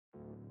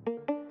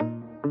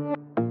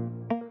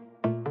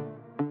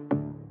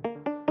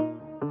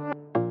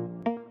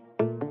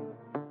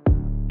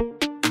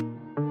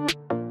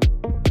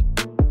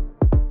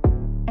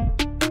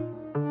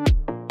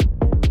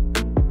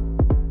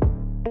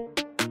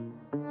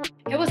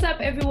Hey, what's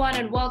up, everyone,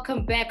 and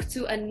welcome back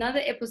to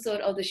another episode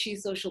of the She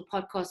Social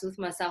podcast with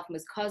myself,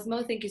 Ms.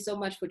 Cosmo. Thank you so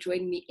much for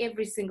joining me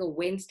every single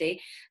Wednesday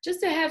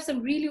just to have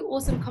some really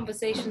awesome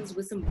conversations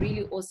with some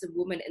really awesome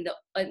women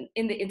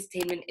in the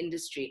entertainment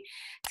industry.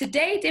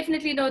 Today,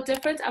 definitely no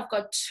different. I've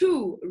got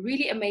two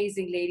really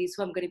amazing ladies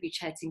who I'm going to be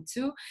chatting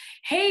to.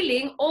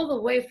 Hailing all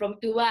the way from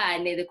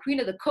Tuane, the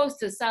queen of the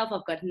coast herself,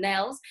 I've got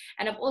Nelz,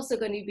 and I'm also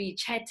going to be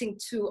chatting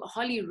to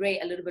Holly Rey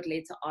a little bit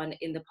later on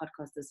in the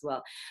podcast as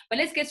well. But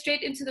let's get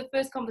straight into the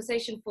first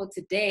conversation for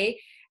today.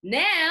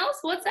 Nelz,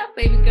 what's up,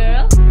 baby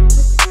girl?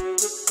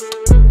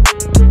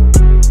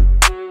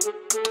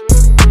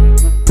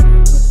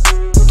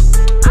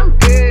 I'm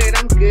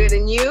good.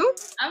 And you?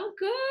 I'm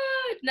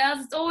good.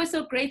 Nelz, it's always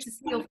so great to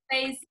see your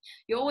face.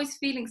 You're always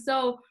feeling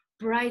so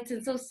bright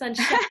and so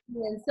sunshiny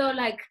and so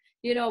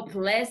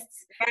blessed.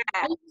 Yeah.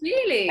 How are you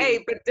feeling?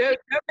 Hey, but Durban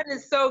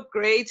is so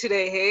great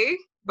today, hey?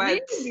 But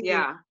really?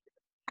 yeah.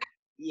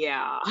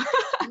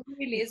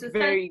 Really? It's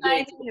very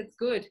good. It's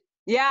good.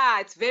 Yeah,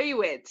 it's very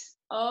wet.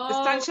 Oh.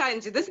 The sunshine.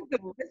 This is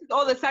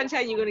all the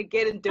sunshine you're gonna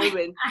get in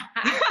Durban.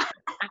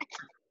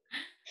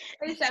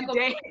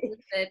 Today.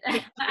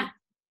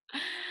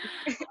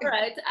 All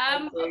right.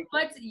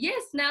 But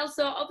yes, now,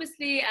 so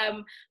obviously,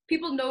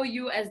 people know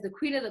you as the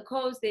queen of the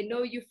coast. They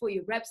know you for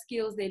your rap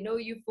skills. They know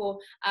you for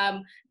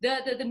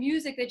the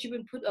music that you've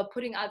been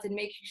putting out and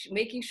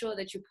making sure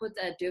that you put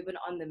Durban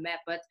on the map.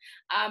 But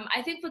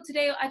I think for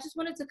today, I just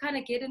wanted to kind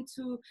of get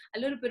into a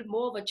little bit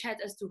more of a chat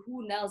as to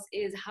who Nelz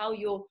is, how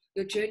your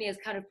journey has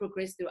kind of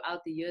progressed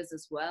throughout the years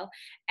as well.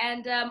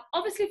 And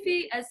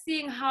obviously,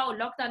 seeing how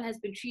lockdown has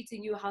been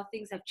treating you, how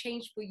things have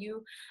changed for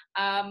you.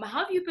 How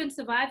have you been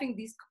surviving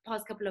these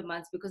past couple of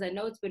months? Because I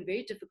know it's been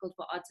very difficult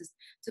for artists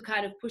to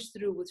kind of push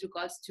through with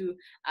regards to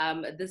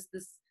this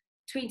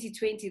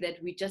 2020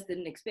 that we just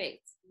didn't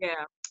expect.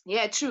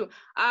 Yeah, true.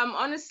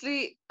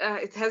 Honestly,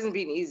 it hasn't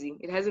been easy.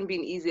 It hasn't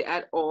been easy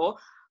at all.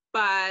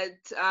 But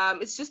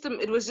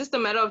it was just a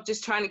matter of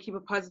just trying to keep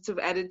a positive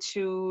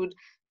attitude.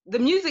 The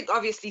music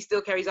obviously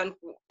still carries on.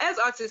 As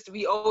artists,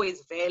 we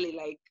always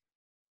fairly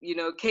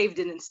caved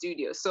in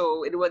studio,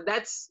 so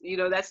that's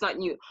not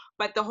new.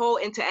 But the whole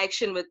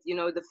interaction with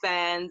the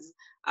fans,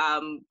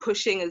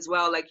 pushing as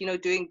well,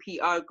 doing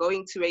PR,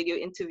 going to radio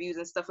interviews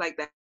and stuff like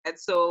that.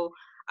 So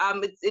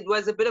it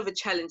was a bit of a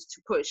challenge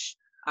to push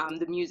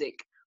the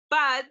music,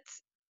 but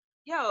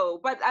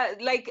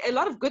a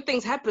lot of good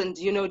things happened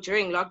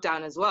during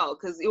lockdown as well,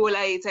 because it was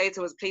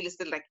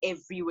playlisted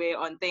everywhere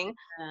on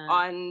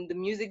the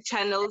music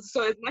channels.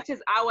 So as much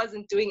as I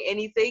wasn't doing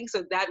anything,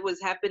 so that was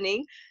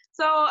happening.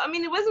 So I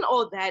mean, it wasn't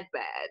all that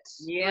bad.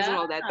 Yeah. It wasn't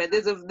all that bad.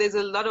 There's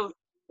a lot of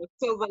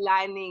silver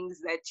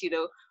linings that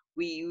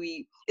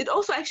we it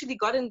also actually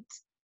got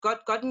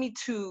me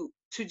to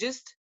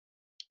just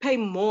pay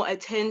more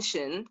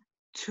attention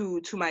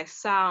to my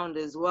sound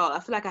as well.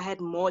 I feel like I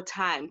had more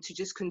time to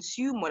just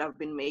consume what I've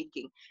been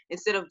making,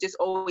 instead of just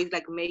always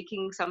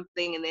making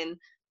something and then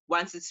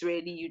once it's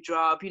ready you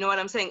drop. You know what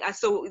I'm saying?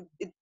 So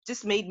it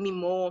just made me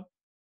more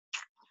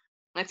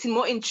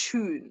in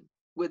tune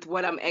with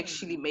what I'm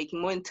actually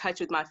making, more in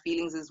touch with my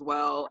feelings as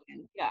well.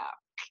 And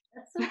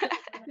that's so good.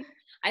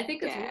 I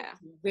think it's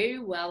worked very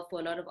well for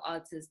a lot of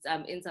artists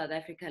in South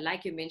Africa,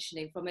 like you're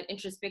mentioning, from an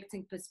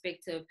introspecting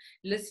perspective,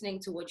 listening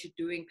to what you're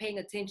doing, paying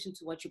attention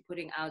to what you're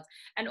putting out,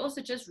 and also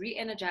just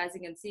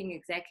re-energizing and seeing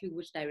exactly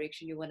which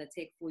direction you want to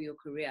take for your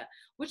career,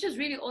 which is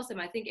really awesome.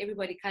 I think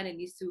everybody kind of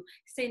needs to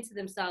center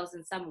themselves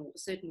in some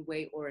certain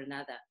way or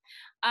another.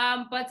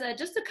 But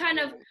just to kind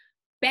of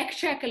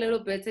backtrack a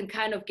little bit and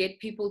kind of get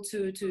people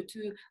to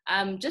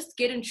just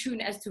get in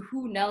tune as to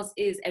who Nelz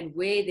is and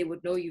where they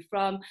would know you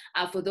from,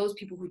 for those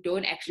people who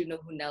don't actually know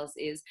who Nelz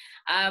is.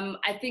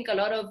 I think a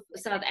lot of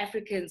South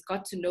Africans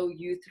got to know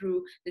you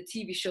through the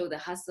TV show The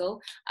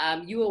Hustle.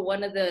 You were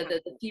one of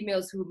the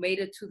females who made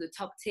it to the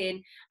top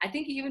 10. I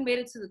think you even made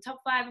it to the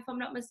top 5, if I'm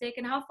not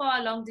mistaken. How far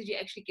along did you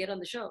actually get on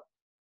the show?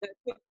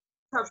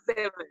 Top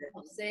 7.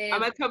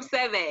 I'm at top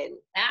 7.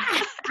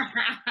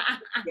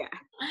 Yeah,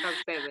 top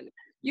 7.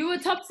 You were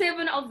top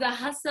 7 of The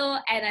Hustle,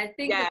 and I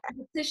think the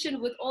competition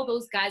with all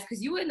those guys,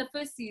 because you were in the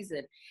first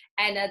season,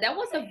 and that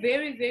was a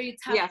very, very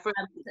tough,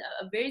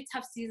 a very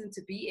tough season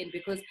to be in,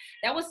 because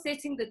that was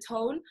setting the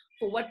tone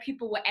for what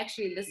people were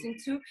actually listening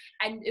to,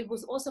 and it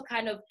was also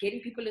kind of getting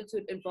people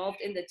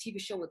involved in the TV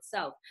show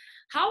itself.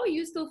 How are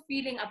you still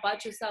feeling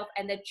about yourself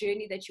and that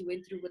journey that you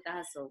went through with The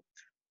Hustle?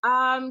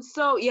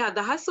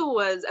 The Hustle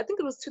was, I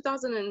think it was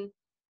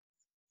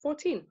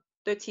 2014,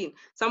 13,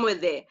 somewhere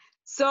there.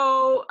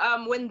 So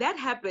when that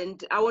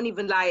happened, I won't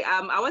even lie,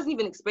 I wasn't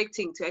even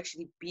expecting to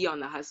actually be on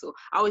The Hustle.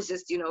 I was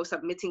just,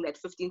 submitting that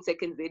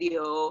 15-second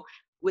video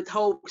with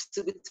hopes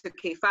to,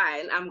 okay,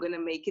 fine, I'm going to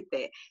make it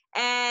there.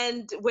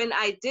 And when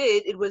I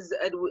did, it was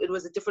a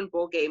different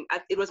ball game.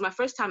 It was my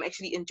first time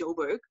actually in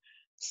Joburg.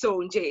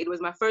 So it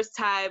was my first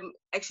time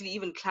actually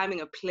even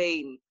climbing a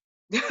plane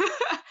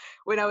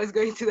when I was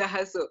going to The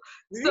Hustle.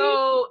 Really?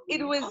 So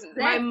it was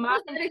my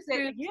mom. Yeah,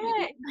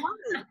 it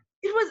was.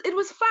 it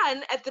was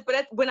fun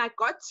but when I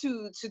got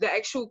to the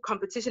actual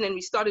competition and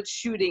we started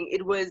shooting,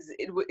 it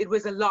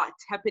was a lot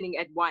happening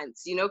at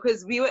once,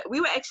 because we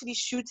were actually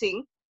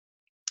shooting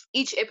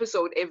each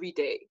episode every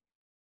day,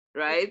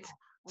 right?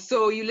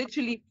 So you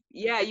literally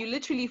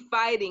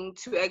fighting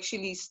to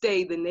actually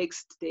stay the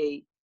next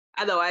day.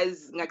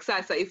 Otherwise,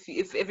 ngakusasa,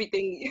 if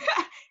everything,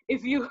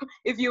 if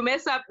you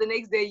mess up the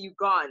next day, you're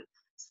gone.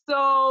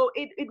 So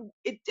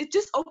it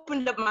just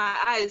opened up my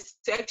eyes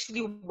to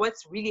actually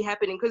what's really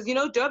happening, because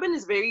Durban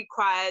is very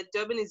quiet.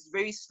 Durban is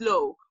very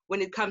slow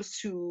when it comes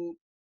to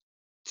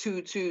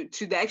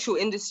the actual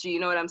industry. You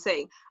know what I'm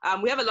saying?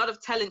 We have a lot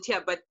of talent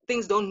here, but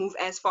things don't move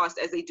as fast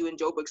as they do in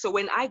Joburg. So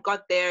when I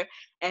got there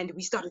and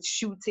we started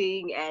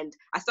shooting and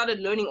I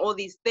started learning all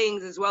these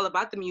things as well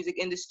about the music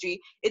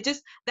industry, it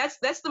just I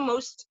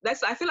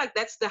feel like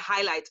that's the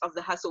highlight of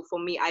the hustle for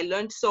me. I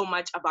learned so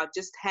much about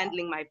just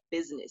handling my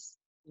business.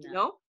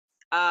 That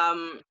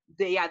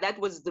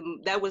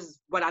was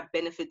what I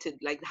benefited,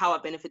 like how I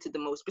benefited the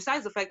most,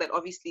 besides the fact that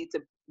obviously it's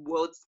a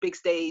world's big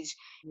stage.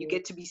 You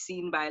get to be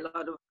seen by a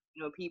lot of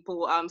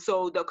people,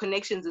 so the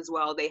connections as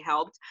well, they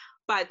helped.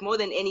 But more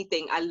than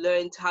anything, I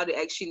learned how to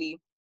actually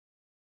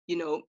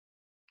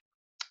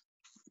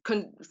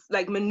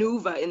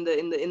maneuver in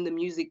the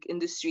music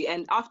industry.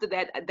 And after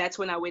that, that's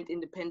when I went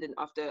independent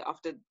after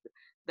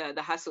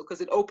the hustle,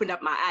 because it opened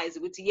up my eyes.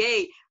 It was,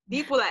 yay,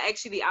 people are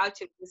actually out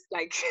here just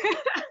like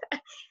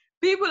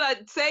people are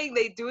saying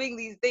they're doing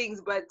these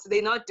things, but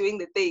they're not doing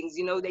the things,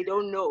 they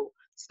don't know.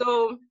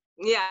 So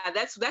yeah,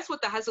 that's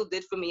what the hustle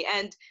did for me.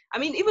 And I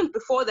mean, even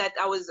before that,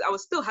 I was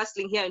still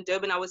hustling here in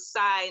Durban. I was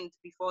signed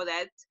before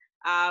that.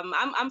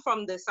 I'm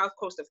from the south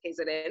coast of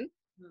KZN.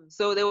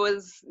 So there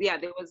was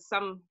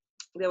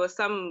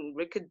some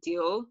record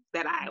deal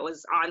that I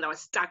was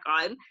stuck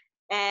on,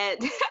 and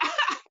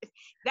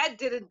that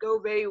didn't go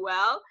very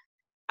well.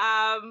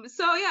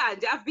 So yeah,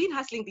 I've been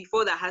hustling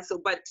before the hustle,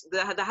 but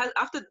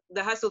after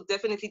the hustle,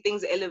 definitely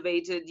things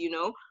elevated,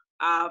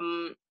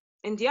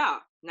 and yeah,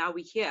 now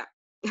we're here.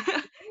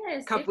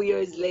 Yes, couple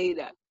years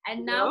later.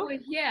 And now we're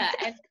here.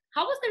 And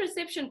how was the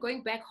reception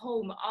going back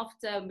home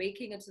after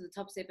making it to the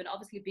top 7,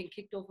 obviously being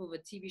kicked off of a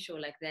TV show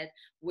like that,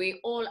 where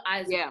all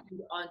eyes are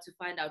on to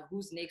find out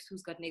who's next,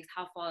 who's got next,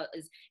 how far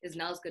is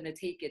Nelz going to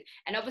take it?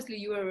 And obviously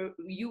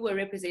you were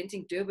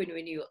representing Durban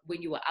when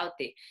you were out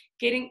there.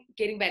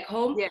 Getting back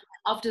home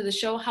after the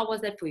show, how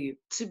was that for you?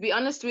 To be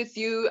honest with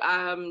you,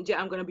 I'm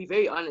going to be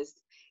very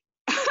honest.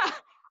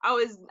 I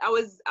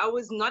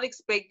was not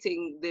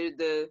expecting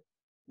the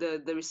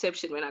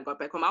reception when I got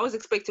back home. I was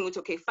expecting it,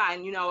 okay,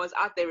 fine, I was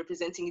out there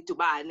representing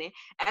Itubane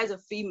as a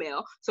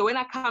female. So when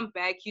I come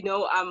back,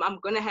 I'm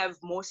going to have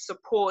more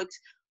support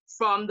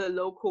from the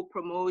local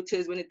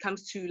promoters when it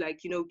comes to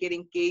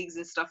getting gigs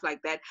and stuff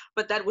like that.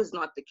 But that was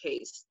not the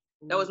case.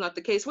 That was not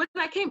the case. When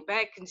I came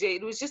back, Jay,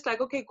 it was just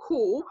like, okay,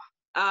 cool.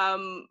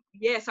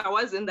 Yes, I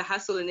was in the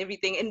hustle and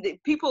everything. And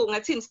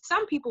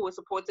some people were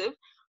supportive,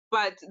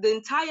 but the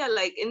entire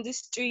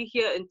industry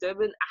here in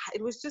Durban,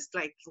 it was just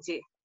like,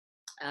 Jay,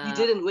 you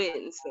didn't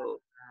win, so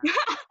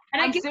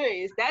I'm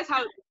serious. That's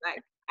how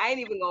I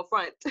ain't even gonna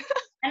front.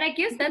 And I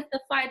guess that's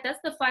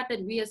the fight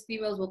that we as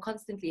females will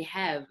constantly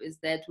have, is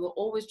that we're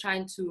always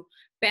trying to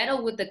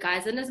battle with the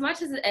guys. And as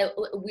much as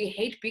we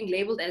hate being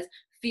labeled as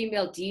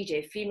female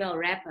DJ, female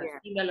rapper,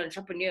 female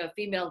entrepreneur,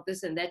 female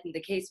this and that, and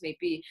the case may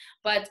be,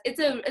 but it's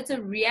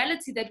a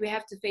reality that we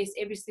have to face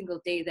every single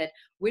day, that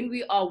when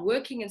we are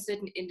working in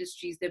certain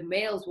industries, the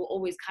males will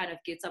always kind of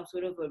get some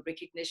sort of a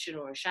recognition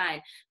or a shine.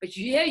 But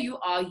here you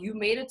are, you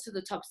made it to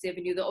the top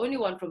 7, you're the only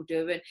one from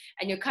Durban,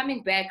 and you're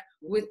coming back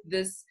with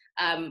this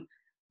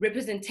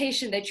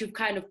representation that you've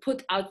kind of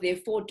put out there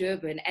for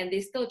Durban, and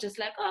they're still just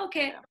like, oh,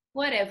 okay,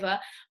 whatever.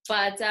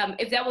 But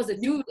if that was a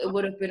dude, it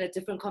would have been a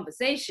different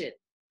conversation.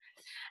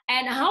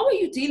 And how are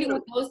you dealing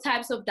with those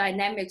types of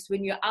dynamics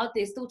when you're out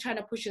there still trying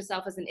to push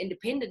yourself as an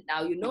independent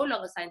now? You're no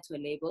longer signed to a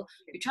label.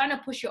 You're trying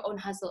to push your own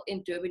hustle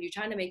in Durban. You're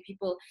trying to make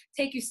people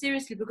take you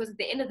seriously, because at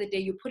the end of the day,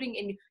 you're putting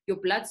in your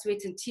blood,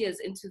 sweat, and tears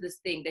into this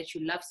thing that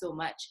you love so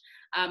much.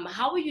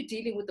 How are you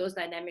dealing with those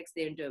dynamics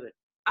there in Durban?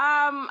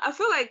 I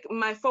feel like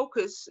my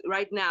focus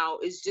right now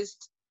is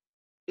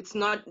it's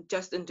not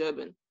just in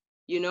Durban,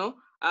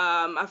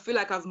 I feel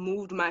like I've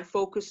moved my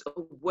focus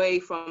away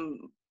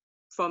from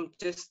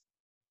just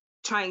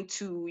trying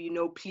to,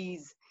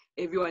 please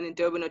everyone in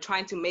Durban, or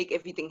trying to make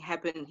everything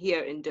happen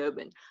here in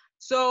Durban.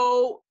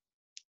 So,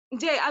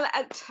 Jay,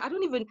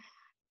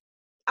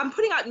 I'm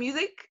putting out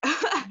music.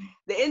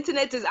 The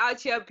internet is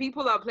out here.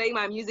 People are playing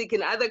my music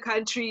in other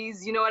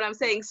countries. You know what I'm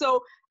saying?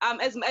 So,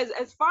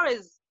 as far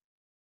as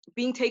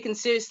being taken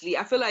seriously,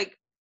 I feel like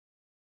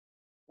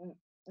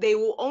they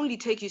will only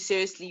take you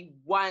seriously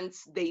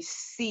once they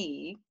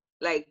see,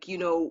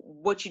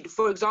 what you do.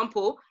 For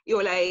example,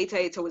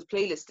 Ita was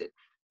playlisted.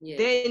 Yeah.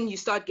 Then you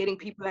start getting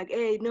people like,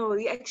 hey, no,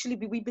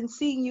 we've been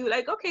seeing you.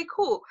 Like, okay,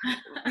 cool.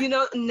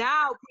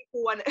 Now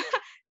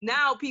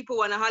people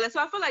want to holler. So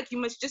I feel like you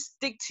must just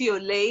stick to your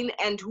lane,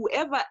 and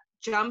whoever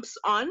jumps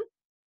on,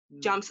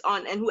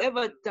 and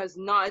whoever does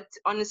not,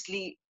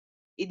 honestly,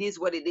 it is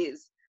what it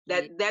is.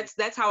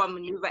 That's how I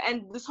maneuver.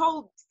 And this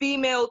whole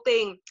female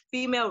thing,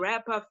 female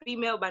rapper,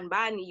 female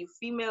banbani, you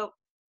female,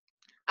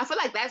 I feel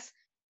like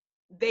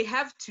they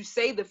have to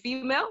say the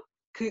female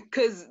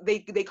because they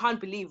can't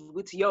believe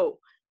with you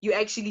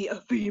actually a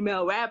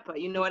female rapper,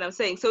 you know what I'm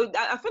saying? So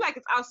I feel like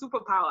it's our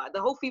superpower,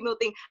 the whole female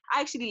thing.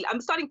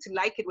 I'm starting to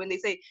like it when they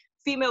say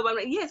female, but I'm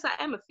like, yes, I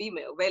am a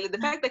female. Well, the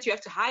fact that you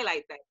have to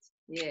highlight that.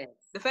 Yeah.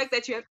 The fact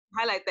that you have to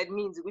highlight that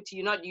means which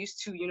you're not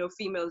used to,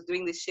 females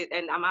doing this shit,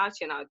 and I'm out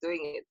here now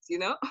doing it,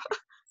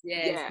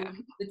 Yes, Yeah.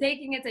 you're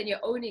taking it and you're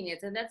owning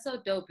it, and that's so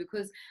dope,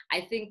 because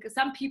I think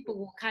some people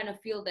will kind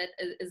of feel that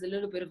is a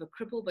little bit of a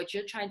cripple, but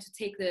you're trying to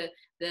take the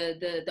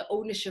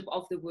ownership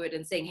of the word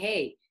and saying,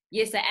 hey,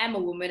 yes, I am a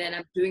woman and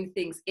I'm doing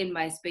things in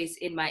my space,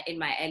 in my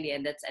alley,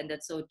 and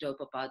that's so dope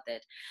about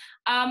that.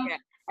 Yeah.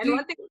 And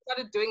one thing I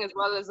started doing as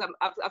well is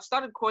I've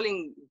started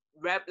calling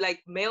rap,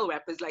 like male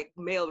rappers, like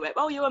male rap.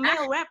 Oh, you're a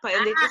male rapper,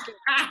 and they just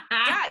like,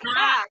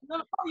 yeah. No,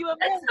 oh, you're a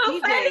male so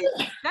DJ.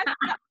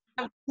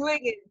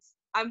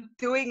 I'm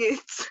doing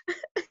it.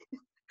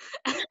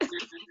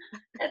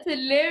 That's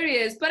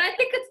hilarious, but I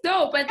think it's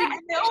dope. I think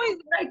it's always a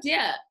good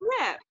idea.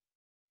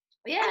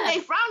 Yeah. And they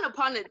frown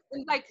upon it.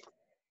 It's like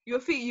you're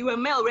a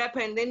male rapper,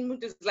 and then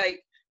just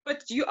like,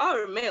 but you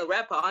are a male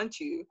rapper, aren't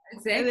you?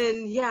 Exactly. And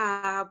then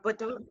yeah,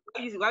 but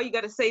why you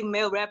gotta say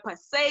male rapper?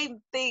 Same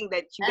thing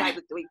that you guys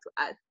are doing to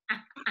us.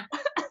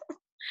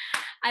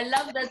 I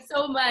love that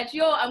so much.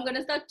 I'm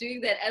gonna start doing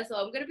that as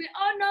well. I'm gonna be,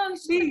 oh no,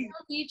 he's just a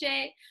male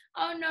DJ.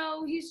 Oh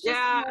no, he's just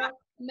a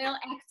male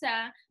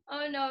actor.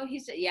 Oh no,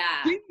 he's just,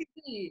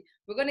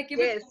 we're gonna give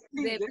it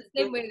to them the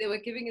same way they were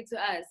giving it to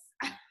us.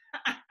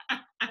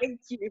 Thank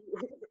you.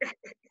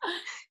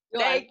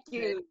 Thank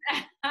you.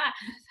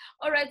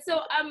 All right,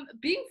 so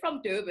being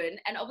from Durban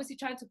and obviously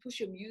trying to push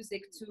your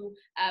music to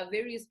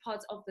various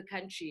parts of the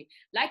country,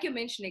 like you're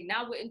mentioning,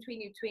 now we're in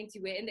 2020,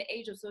 we're in the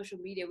age of social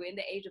media, we're in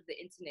the age of the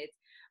internet.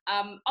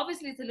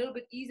 Obviously it's a little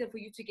bit easier for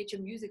you to get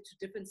your music to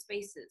different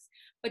spaces,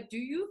 but do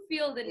you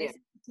feel the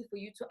necessity for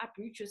you to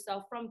uproot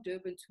yourself from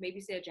Durban to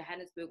maybe say a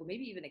Johannesburg or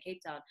maybe even a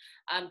Cape Town,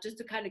 just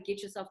to kind of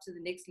get yourself to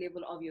the next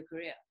level of your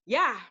career?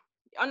 Yeah,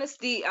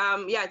 honestly,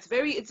 it's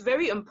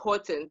very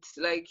important.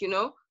 Like,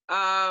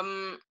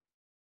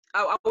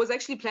 I was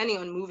actually planning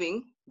on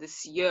moving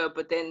this year,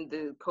 but then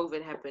the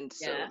COVID happened,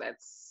 so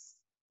that's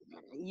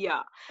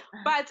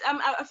But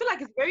I feel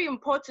like it's very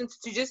important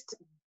to just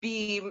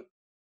be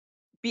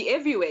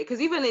everywhere,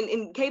 because even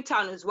in Cape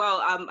Town as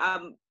well,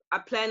 I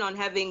plan on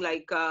having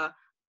like a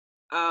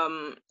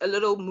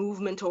little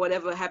movement or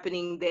whatever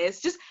happening there.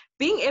 It's just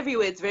being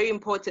everywhere. It's very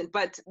important,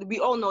 but we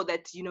all know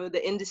that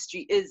the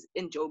industry is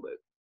in Joburg.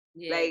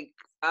 Like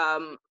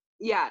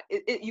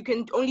you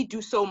can only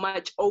do so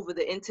much over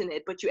the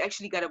internet, but you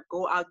actually got to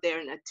go out there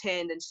and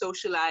attend and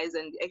socialize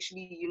and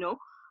actually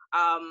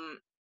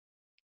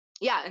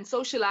and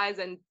socialize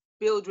and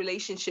build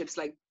relationships,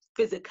 like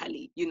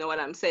physically, you know what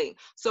I'm saying?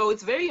 So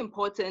it's very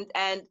important.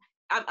 And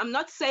I'm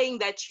not saying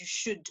that you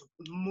should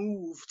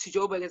move to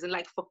Joburg as in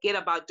like forget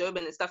about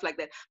Durban and stuff like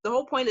that. The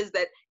whole point is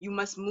that you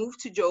must move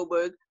to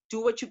Joburg,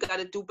 do what you got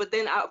to do. But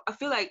then I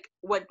feel like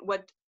what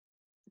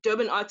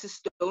Durban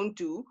artists don't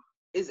do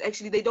is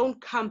actually they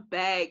don't come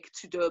back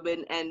to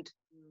Durban and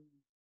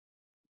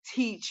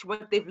teach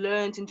what they've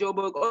learned in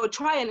Joburg or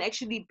try and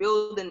actually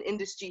build an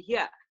industry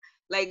here.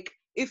 Like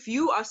if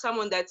you are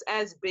someone that's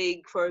as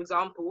big, for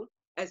example,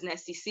 as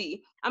Nasty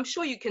C, I'm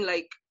sure you can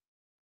like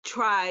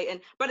try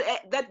but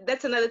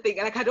that's another thing.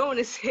 Like I don't want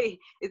to say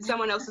it's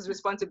someone else's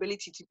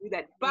responsibility to do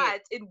that,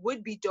 but it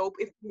would be dope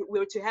if we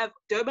were to have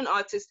Durban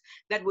artists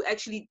that would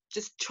actually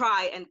just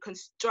try and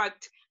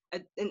construct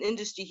an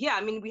industry here.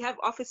 I mean, we have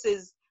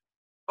offices,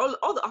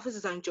 all the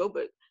offices are in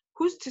Joburg.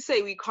 Who's to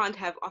say we can't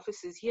have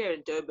offices here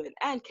in Durban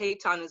and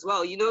Cape Town as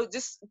well,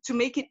 just to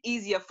make it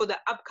easier for the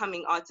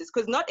upcoming artists,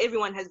 because not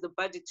everyone has the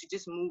budget to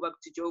just move up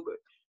to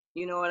Joburg,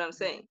 you know what I'm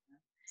saying?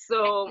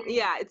 So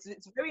yeah, it's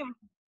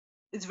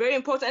very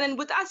important. And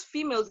with us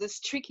females,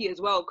 it's tricky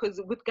as well,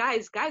 because with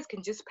guys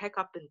can just pack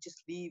up and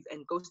just leave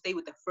and go stay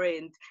with a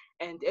friend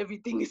and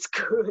everything is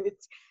good.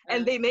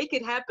 And they make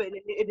it happen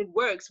and it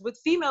works. With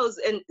females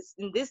in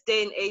this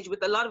day and age,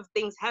 with a lot of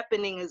things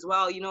happening as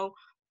well,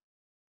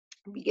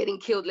 be getting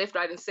killed left,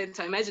 right, and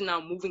center. Imagine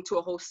now moving to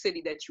a whole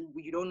city that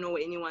you don't know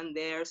anyone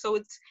there. So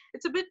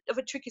it's a bit of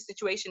a tricky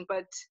situation,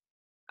 but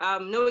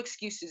no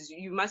excuses.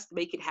 You must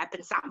make it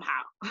happen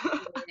somehow.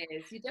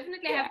 Yes, you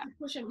definitely have to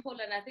push and pull,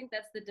 and I think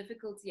that's the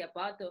difficulty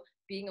about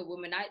being a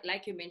woman.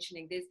 Like you're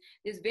mentioning,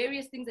 there's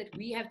various things that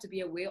we have to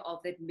be aware of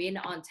that men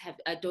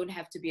don't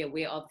have to be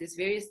aware of. There's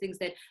various things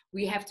that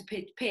we have to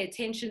pay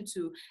attention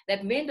to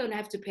that men don't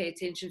have to pay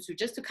attention to,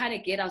 just to kind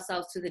of get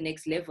ourselves to the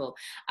next level.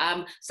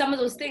 Some of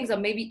those things are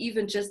maybe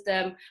even just,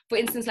 for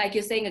instance, like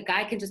you're saying, a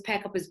guy can just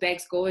pack up his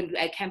bags, go and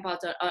camp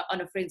out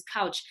on a friend's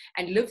couch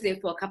and live there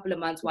for a couple of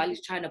months while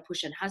he's trying to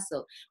push and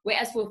hustle.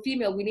 Whereas for a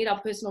female, we need our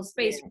personal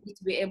space. Yeah. We need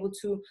to be able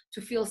to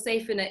feel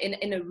safe in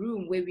a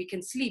room where we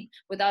can sleep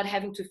without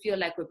having to feel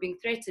like we're being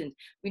threatened.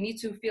 We need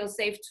to feel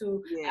safe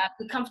to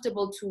be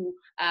comfortable to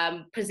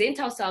present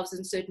ourselves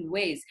in certain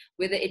ways,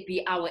 whether it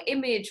be our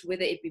image,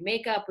 whether it be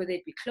makeup, whether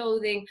it be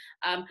clothing.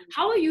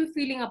 How are you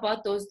feeling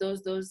about those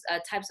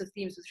types of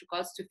themes with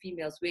regards to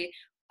females, where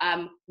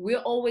we're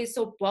always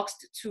so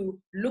boxed to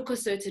look a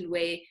certain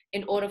way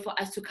in order for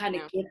us to kind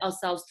of get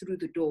ourselves through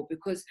the door?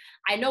 Because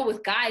I know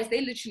with guys,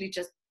 they literally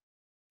just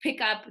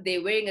pick up,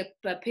 they're wearing a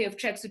pair of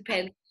tracksuit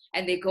pants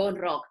and they go and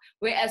rock.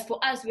 Whereas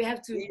for us, we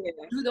have to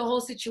do the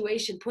whole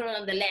situation, put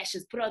on the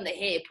lashes, put on the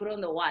hair, put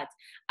on the what.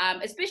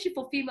 Especially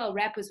for female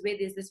rappers, where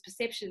there's this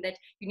perception that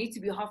you need to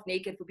be half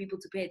naked for people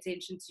to pay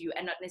attention to you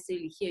and not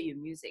necessarily hear your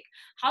music.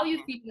 How are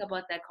you feeling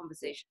about that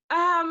conversation?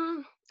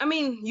 I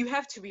mean, you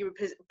have to be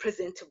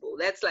presentable.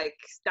 That's like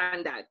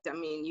standard. I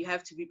mean, you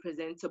have to be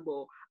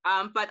presentable.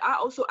 But I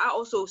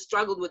also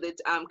struggled with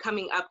it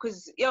coming up,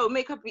 because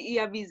makeup is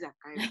visa.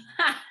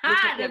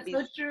 That's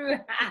so true.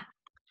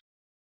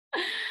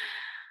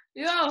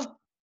 So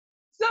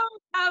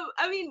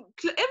I mean,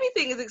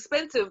 everything is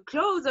expensive.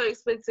 Clothes are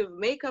expensive.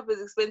 Makeup is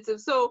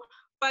expensive. So,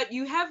 but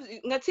you have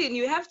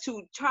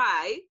to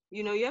try.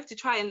 You have to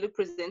try and look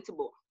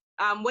presentable.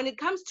 When it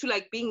comes to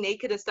like being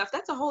naked and stuff,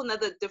 that's a whole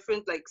nother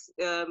different like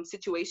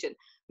situation.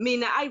 I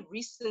mean, I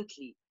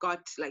recently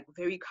got like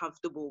very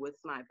comfortable with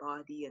my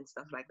body and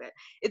stuff like that.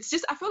 It's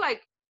just, I feel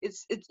like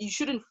you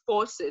shouldn't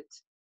force it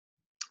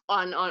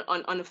on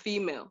a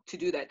female to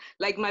do that.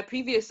 Like my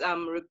previous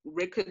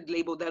record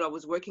label that I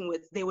was working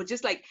with, they were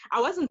just like, I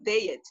wasn't there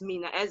yet. I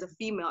mean, as a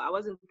female, I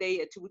wasn't there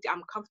yet to which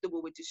I'm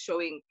comfortable with just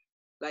showing,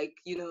 like,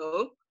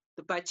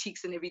 the butt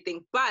cheeks and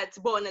everything. But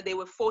Bona, they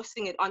were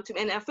forcing it onto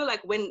me. And I feel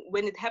like when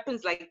it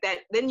happens like that,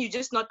 then you're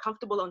just not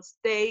comfortable on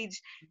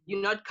stage.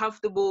 You're not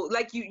comfortable,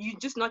 like you're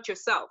just not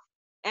yourself.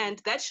 And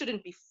that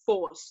shouldn't be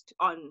forced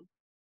on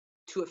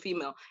to a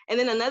female. And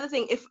then another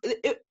thing, if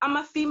I'm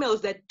a females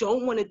that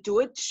don't want to do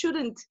it,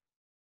 shouldn't,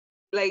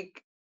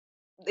 like,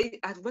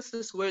 what's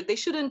this word? They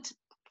shouldn't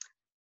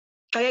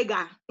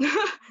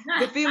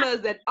the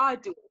females that are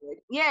doing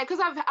it. Yeah, because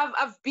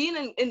I've been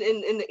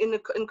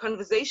in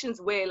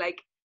conversations where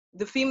like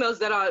the females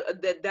that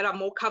are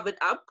more covered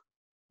up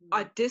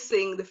are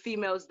dissing the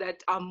females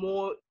that are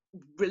more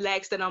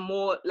relaxed and are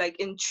more like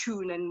in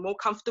tune and more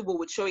comfortable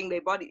with showing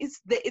their body. It's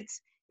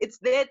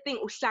their thing.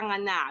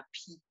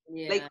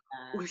 Like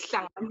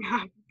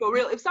for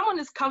real. If someone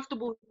is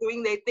comfortable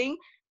doing their thing,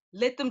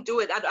 let them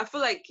do it. I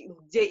feel like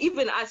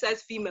even us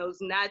as females,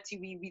 Nati,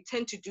 we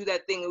tend to do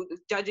that thing,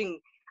 judging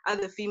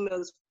other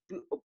females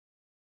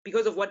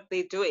because of what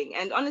they're doing.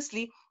 And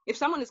honestly, if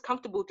someone is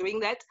comfortable doing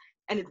that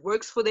and it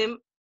works for them,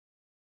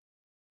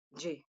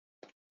 do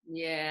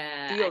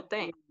your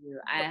thing.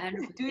 I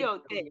 100% do your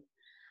thing.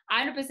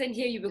 100%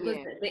 hear you,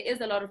 because there is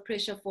a lot of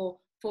pressure for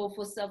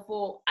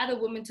other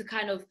women to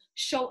kind of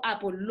show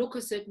up or look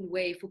a certain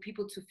way for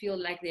people to feel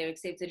like they're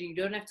accepted. You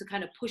don't have to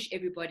kind of push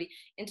everybody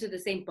into the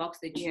same box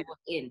that you are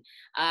in.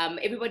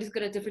 Everybody's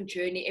got a different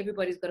journey.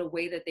 Everybody's got a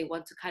way that they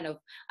want to kind of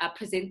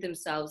present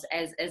themselves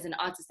as an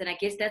artist. And I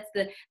guess that's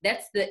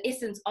the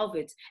essence of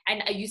it.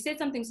 And you said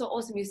something so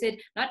awesome. You said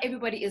not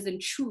everybody is in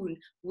tune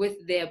with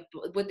their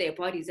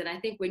bodies. And I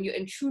think when you're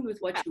in tune with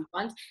what you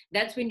want,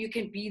 that's when you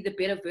can be the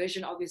better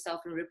version of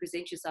yourself and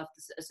represent yourself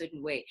a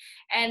certain way.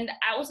 And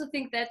I also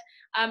think that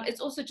it's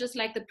also just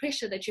like the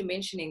pressure that you're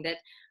mentioning, that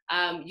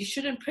you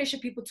shouldn't pressure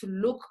people to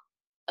look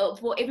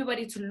for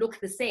everybody to look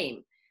the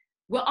same.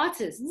 We're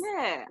artists.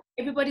 Yeah.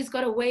 Everybody's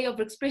got a way of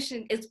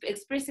expressing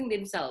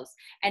themselves.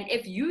 And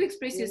if you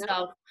express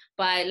yourself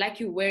by, like,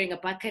 you wearing a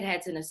bucket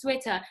hat and a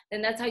sweater,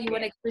 then that's how you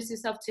want to express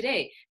yourself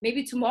today.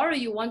 Maybe tomorrow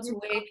you want to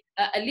wear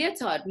a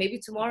leotard. Maybe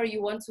tomorrow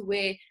you want to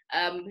wear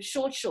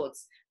short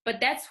shorts. But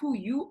that's who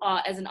you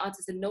are as an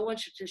artist, and no one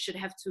should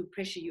have to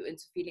pressure you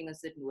into feeling a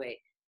certain way.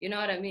 You know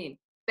what I mean?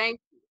 Thank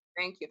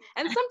you.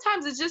 And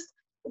sometimes it's just,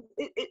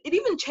 it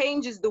even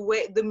changes the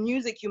way, the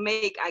music you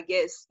make, I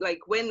guess. Like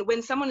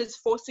when someone is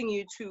forcing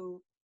you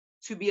to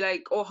be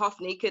like all half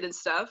naked and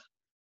stuff.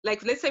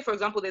 Like, let's say, for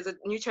example, there's a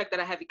new track that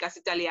I have, Ikasi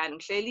Italiano.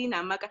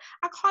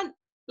 I can't,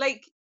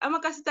 like, I'm a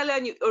Kasi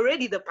Italiano,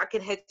 already the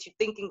bucket head, you're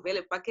thinking,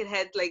 Vele bucket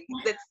head, like,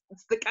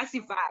 it's the Kasi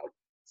vibe.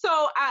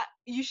 So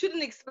you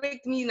shouldn't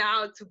expect me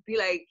now to be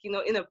like,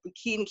 in a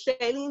bikini.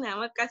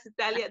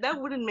 That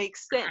wouldn't make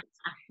sense.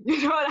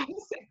 You know what I'm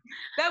saying?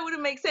 That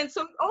wouldn't make sense.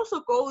 So it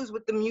also goes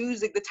with the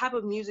music, the type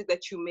of music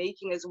that you're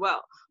making as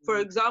well. For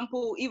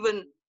example,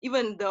 even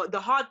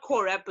the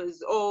hardcore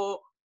rappers or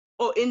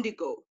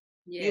Indigo,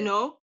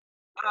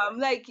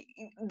 like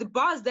the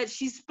bars that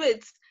she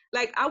spits,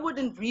 like I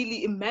wouldn't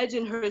really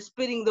imagine her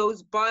spitting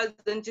those bars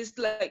and just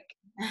like,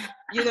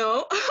 You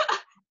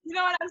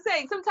know what I'm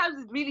saying?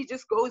 Sometimes it really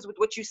just goes with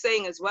what you're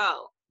saying as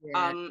well.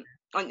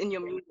 in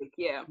your music.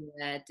 Yeah.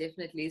 Yeah,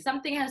 definitely.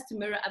 Something has to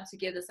mirror up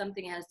together.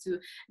 Something has to,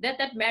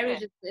 that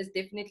marriage is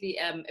definitely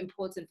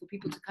important for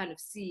people to kind of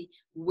see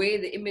where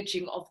the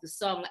imaging of the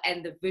song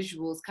and the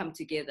visuals come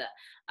together.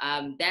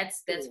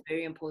 That's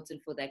very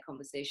important for that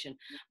conversation.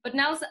 But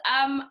now,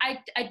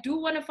 I do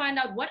want to find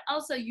out, what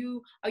else are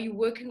you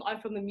working on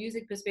from a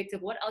music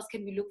perspective? What else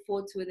can we look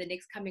forward to in the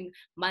next coming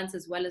months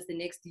as well as the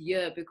next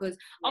year? Because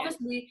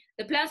obviously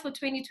the plans for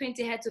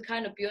 2020 had to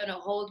kind of be on a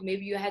hold.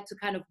 Maybe you had to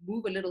kind of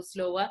move a little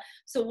slower.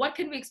 So what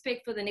can we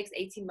expect for the next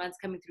 18 months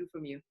coming through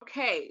from you?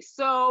 Okay,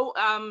 so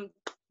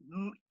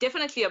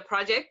definitely a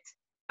project.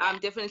 I'm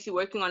definitely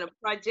working on a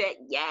project.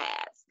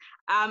 Yes.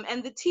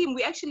 And the team,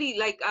 we actually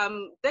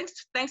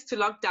thanks to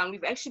lockdown,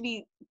 we've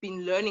actually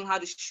been learning how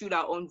to shoot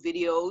our own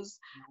videos.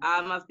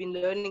 I've been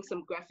learning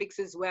some graphics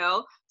as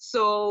well.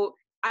 So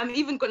I'm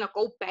even gonna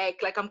go back.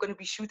 Like, I'm gonna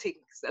be shooting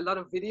a lot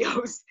of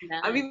videos.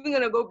 Nice. I'm even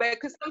gonna go back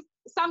because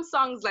some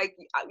songs, like,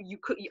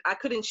 I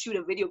couldn't shoot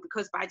a video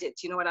because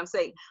budget. You know what I'm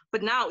saying?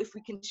 But now, if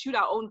we can shoot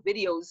our own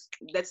videos,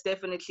 that's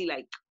definitely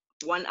like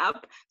one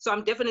up. So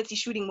I'm definitely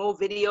shooting more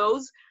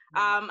videos.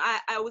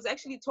 I was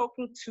actually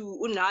talking to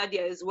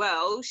Unadia as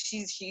well.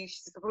 She's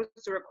supposed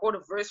to record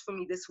a verse for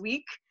me this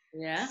week.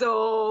 Yeah.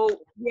 So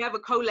we have a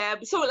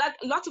collab. So like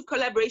lots of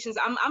collaborations.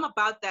 I'm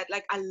about that.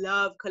 Like, I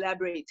love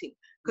collaborating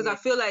because I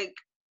feel like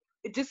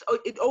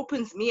it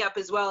opens me up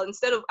as well.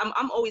 Instead of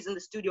I'm always in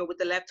the studio with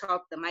the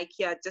laptop, the mic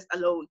here, just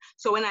alone.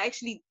 So when I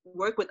actually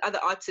work with other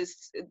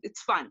artists,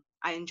 it's fun.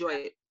 I enjoy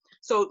it.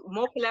 So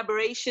more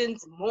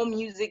collaborations, more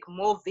music,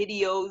 more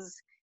videos,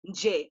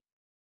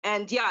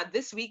 and yeah,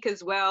 this week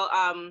as well,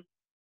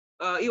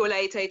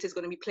 Iola Tate is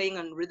going to be playing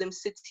on Rhythm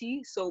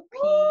City. So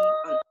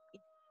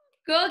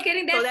Girl,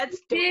 getting that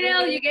sync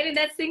deal. You're getting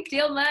that sync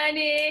deal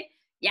money.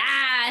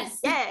 Yes.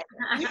 Yeah.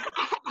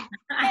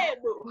 Yeah,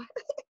 bro.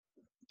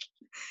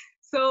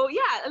 So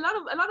yeah, a lot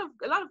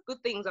of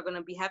good things are going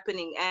to be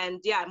happening,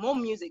 and yeah, more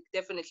music,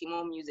 definitely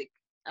more music,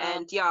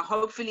 and yeah,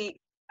 hopefully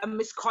a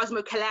Miss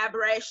Cosmo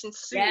collaboration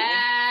soon.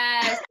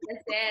 Yes.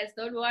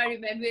 Don't worry,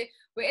 man.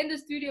 We're in the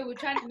studio. We're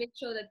trying to make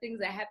sure that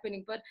things are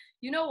happening. But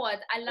you know what?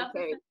 I love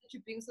the fact that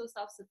you're being so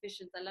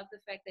self-sufficient. I love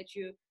the fact that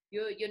you're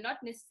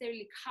not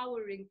necessarily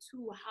cowering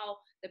to how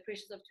the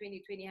pressures of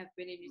 2020 have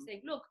been, and you're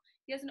saying, look,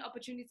 here's an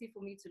opportunity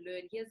for me to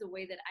learn. Here's a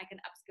way that I can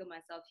upskill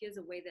myself. Here's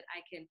a way that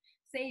I can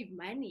save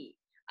money.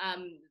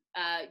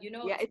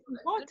 It's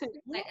important.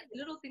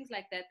 Little things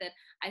like that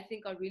I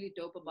think are really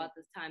dope about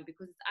this time,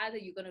 because it's either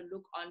you're going to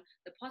look on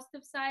the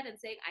positive side and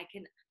saying I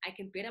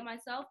can better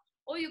myself,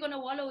 or you're going to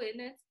wallow in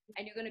it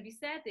and you're going to be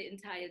sad the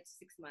entire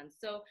 6 months.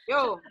 So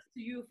shout out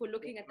to you for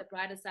looking at the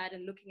brighter side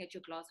and looking at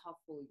your glass half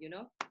full, you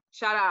know.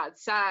 Shout out.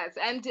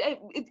 And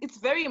it's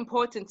very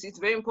important. It's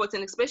very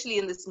important, especially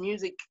in this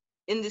music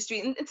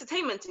industry and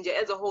entertainment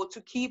as a whole,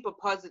 to keep a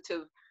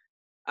positive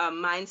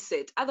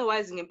mindset.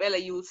 Otherwise, in Ngempela,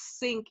 you will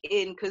sink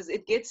in, because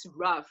it gets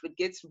rough, it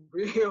gets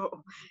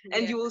real,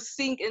 and you will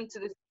sink into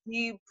this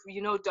deep,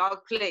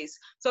 dark place.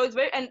 So it's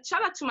very, and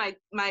shout out to my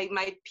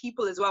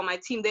people as well, my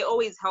team. They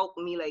always help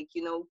me, like,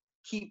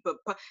 keep up,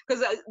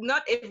 because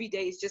not every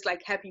day is just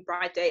like happy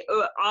bright day.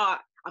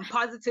 I'm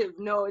positive.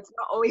 No, it's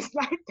not always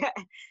like that.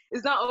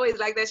 It's not always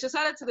like that. So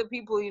shout out to the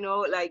people,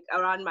 like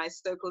around my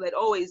circle, that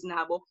always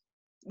nabo.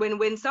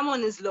 When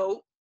someone is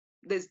low,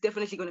 there's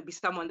definitely going to be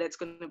someone that's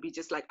going to be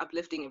just like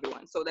uplifting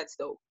everyone. So that's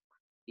dope.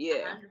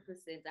 Yeah.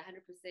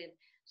 100%.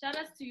 Shout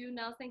outs to you,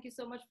 Nelz. Thank you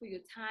so much for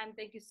your time.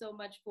 Thank you so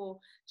much for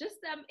just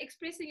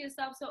expressing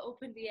yourself so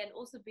openly, and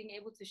also being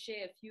able to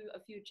share a few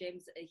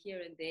gems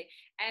here and there.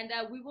 And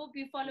we will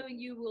be following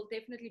you. We'll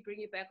definitely bring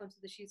you back onto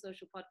the She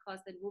Social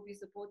podcast, and we'll be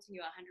supporting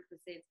you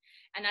 100%.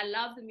 And I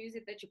love the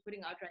music that you're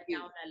putting out right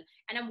now.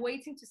 And I'm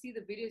waiting to see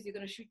the videos you're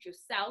going to shoot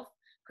yourself,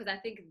 because I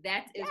think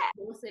that is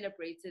more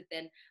celebrated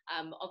than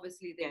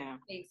obviously than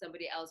paying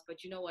somebody else.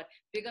 But you know what?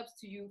 Big ups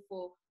to you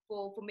for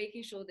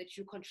making sure that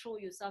you control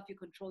yourself, you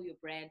control your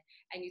brand,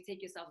 and you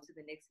take yourself to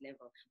the next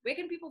level. Where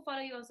can people follow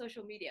you on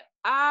social media?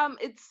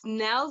 It's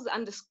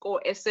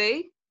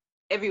Nelz_SA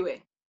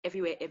everywhere.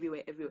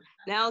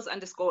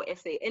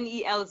 Nelz_SA,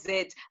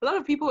 NELZ. A lot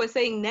of people are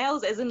saying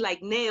nails as in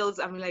like nails.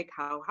 I'm like,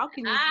 how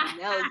can you see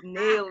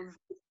nails?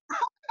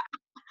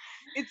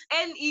 It's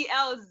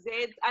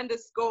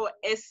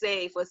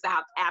NELZ_SA for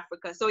South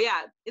Africa. So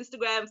yeah,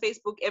 Instagram,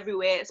 Facebook,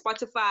 everywhere,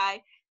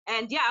 Spotify.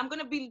 And yeah, I'm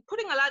going to be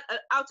putting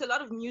out a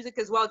lot of music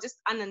as well, just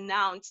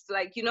unannounced,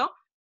 like,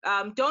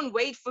 don't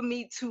wait for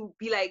me to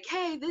be like,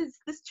 hey, this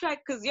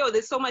track, because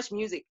there's so much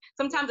music.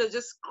 Sometimes I'll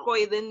just scroll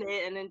it in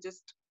there, and then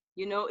just,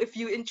 if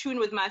you're in tune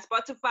with my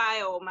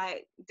Spotify or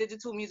my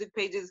digital music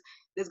pages,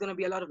 there's going to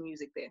be a lot of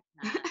music there.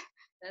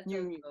 That's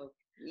so dope.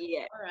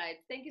 Yeah. All right.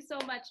 Thank you so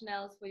much,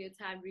 Nelz, for your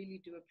time.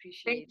 Really do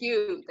appreciate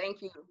it.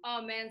 Thank you.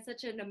 Oh, man,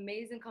 such an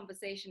amazing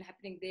conversation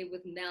happening there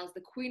with Nelz,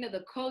 the queen of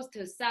the coast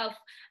herself.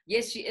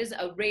 Yes, she is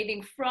a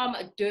rating from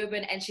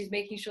Durban, and she's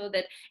making sure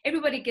that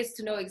everybody gets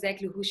to know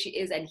exactly who she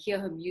is and hear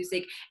her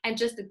music and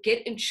just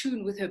get in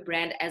tune with her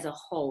brand as a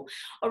whole.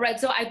 All right.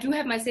 So I do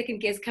have my second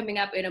guest coming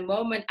up in a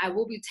moment. I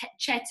will be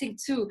chatting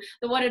to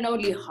the one and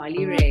only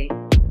Holly Rey.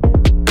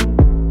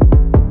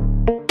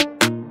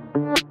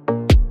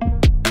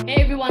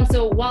 everyone.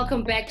 So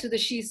welcome back to the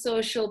She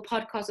Social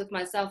podcast with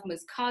myself,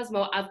 Ms.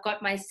 Cosmo. I've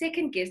got my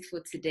second guest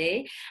for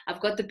today.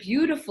 I've got the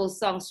beautiful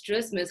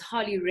songstress, Ms.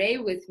 Holly Rey,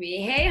 with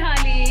me. Hey,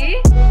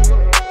 Holly.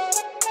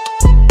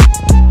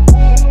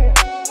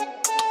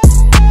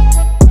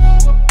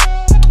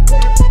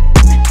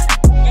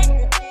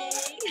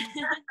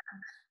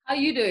 How are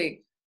you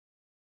doing?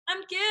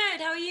 I'm good.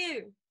 How are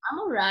you? I'm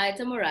all right.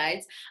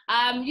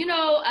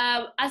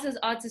 Us as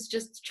artists,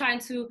 just trying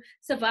to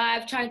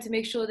survive, trying to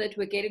make sure that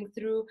we're getting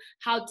through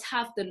how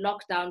tough the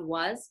lockdown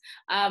was.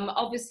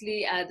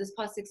 Obviously, this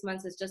past 6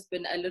 months has just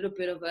been a little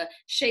bit of a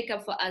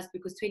shake-up for us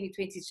because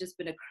 2020 has just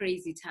been a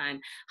crazy time.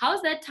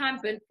 How's that time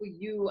been for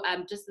you,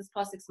 just this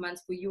past 6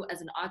 months for you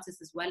as an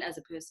artist as well as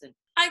a person?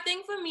 I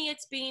think for me,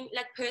 it's been,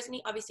 like,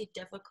 personally, obviously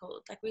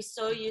difficult. Like, we're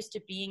so used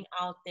to being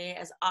out there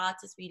as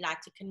artists. We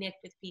like to connect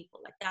with people.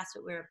 Like, that's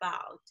what we're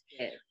about.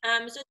 Yeah.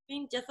 So it's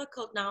been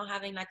difficult now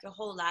having, like, your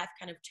whole life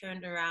kind of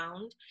turned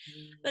around.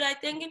 But I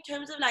think in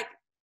terms of, like,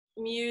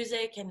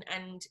 music and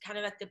kind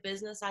of like the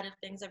business side of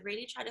things, I've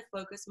really tried to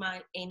focus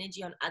my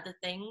energy on other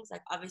things.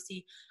 Like,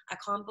 obviously, I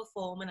can't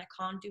perform and I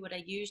can't do what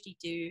I usually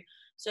do.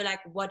 So, like,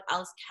 what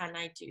else can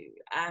I do?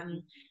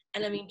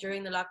 And I mean,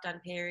 during the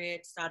lockdown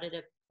period, started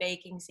a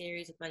baking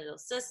series with my little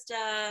sister.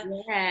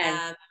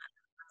 Yeah.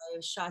 I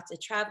shot a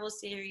travel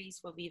series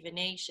for Viva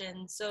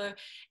Nation. So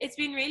it's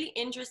been really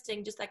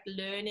interesting, just like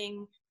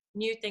learning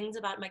new things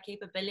about my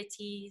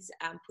capabilities,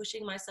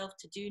 pushing myself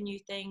to do new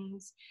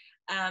things.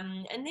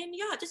 And then,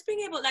 yeah, just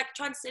being able, like,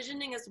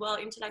 transitioning as well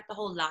into like the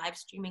whole live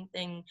streaming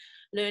thing,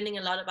 learning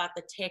a lot about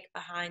the tech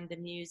behind the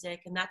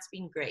music. And that's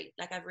been great.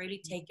 Like, I've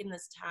really taken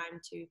this time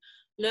to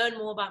learn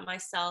more about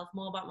myself,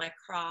 more about my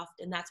craft.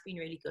 And that's been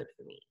really good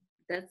for me.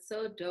 That's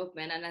so dope,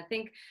 man. And I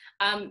think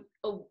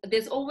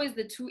there's always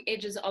the two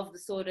edges of the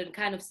sword, and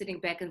kind of sitting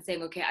back and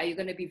saying, okay, are you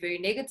going to be very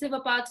negative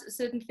about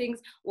certain things,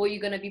 or are you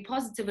going to be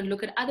positive and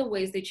look at other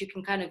ways that you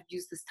can kind of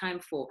use this time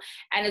for?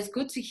 And it's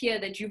good to hear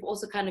that you've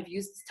also kind of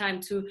used this time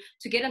to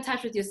get in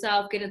touch with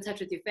yourself, get in touch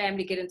with your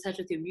family, get in touch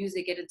with your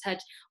music, get in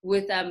touch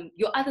with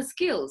your other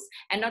skills,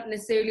 and not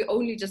necessarily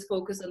only just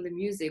focus on the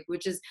music,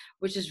 which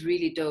is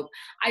really dope.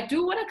 I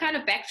do want to kind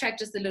of backtrack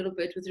just a little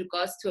bit with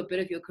regards to a bit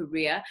of your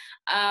career.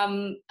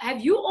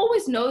 Have you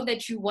always known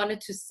that you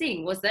wanted to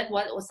sing? Was that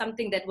what, or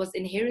something that was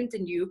inherent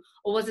in you,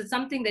 or was it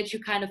something that you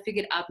kind of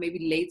figured out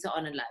maybe later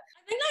on in life?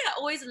 I think I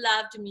always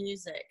loved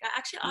music. I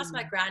actually asked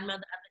my grandmother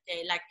the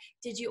other day, like,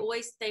 did you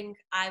always think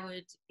I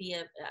would be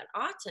an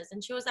artist?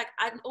 And she was like,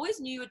 I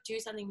always knew you would do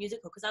something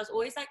musical, because I was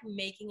always like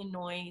making a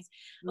noise.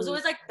 I was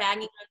always like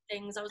banging on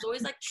things. I was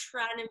always like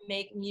trying to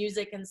make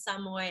music in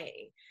some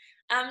way.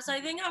 So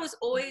I think I was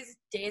always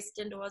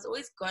destined, or I was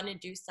always going to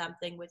do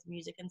something with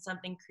music and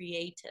something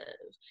creative.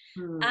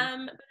 But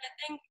I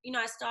think,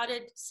 I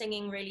started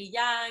singing really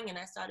young, and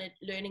I started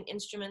learning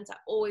instruments. I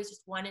always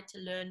just wanted to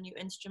learn new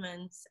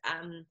instruments.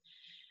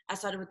 I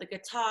started with the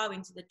guitar,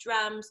 went to the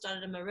drums,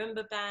 started a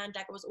marimba band.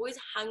 Like, I was always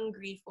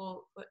hungry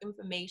for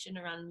information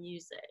around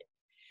music.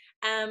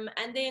 And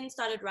then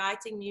started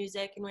writing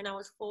music. And when I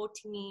was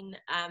 14,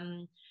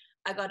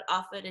 I got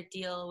offered a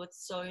deal with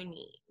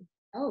Sony.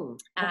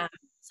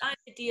 Signed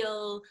a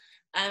deal,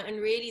 and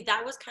really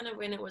that was kind of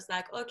when it was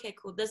like, okay,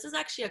 cool, this is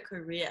actually a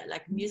career.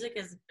 Like, music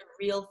is a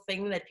real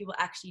thing that people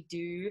actually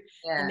do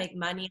and make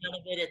money out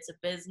of it. It's a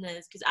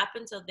business, because up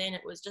until then it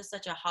was just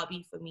such a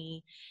hobby for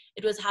me.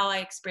 It was how I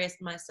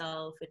expressed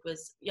myself. It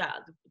was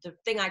the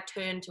thing I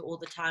turned to all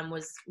the time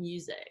was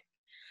music.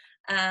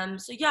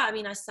 So yeah, I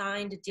mean, I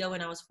signed a deal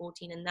when I was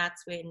 14, and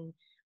that's when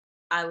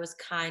I was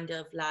kind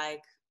of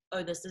like,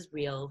 oh, this is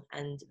real,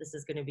 and this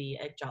is going to be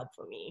a job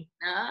for me.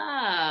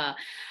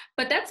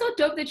 But that's so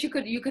dope that you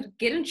could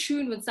get in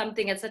tune with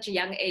something at such a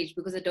young age,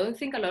 because I don't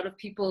think a lot of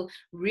people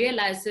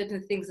realize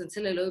certain things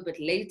until a little bit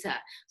later.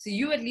 So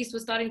you at least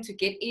were starting to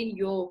get in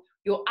your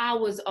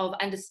hours of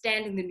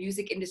understanding the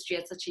music industry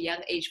at such a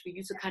young age for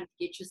you to kind of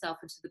get yourself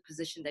into the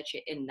position that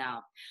you're in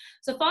now.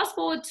 So fast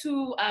forward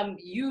to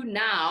you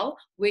now,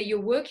 where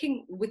you're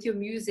working with your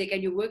music,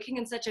 and you're working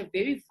in such a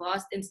very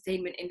vast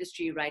entertainment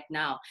industry right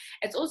now.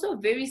 It's also a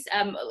very,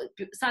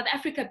 South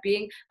Africa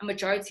being a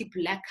majority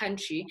Black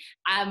country,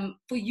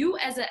 for you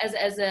as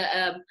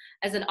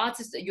an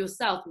artist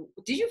yourself,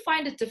 did you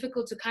find it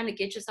difficult to kind of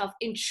get yourself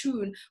in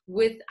tune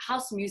with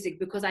house music?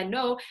 Because I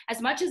know,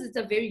 as much as it's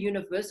a very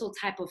universal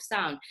type of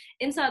sound,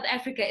 in South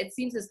Africa it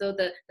seems as though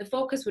the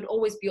focus would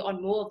always be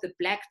on more of the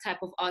Black type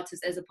of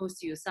artists as opposed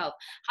to yourself.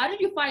 How did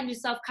you find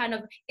yourself kind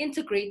of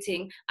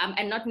integrating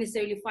and not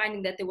necessarily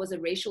finding that there was a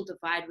racial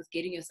divide with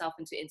getting yourself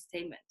into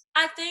entertainment?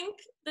 I think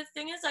the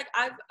thing is, like,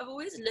 I've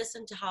always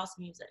listened to house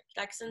music.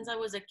 Like, since I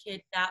was a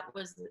kid, that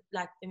was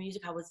like the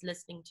music I was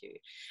listening to.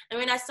 And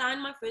when I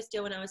signed my first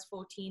deal when I was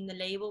 14, the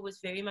label was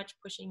very much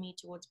pushing me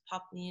towards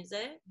pop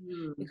music,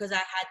 because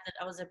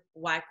I was a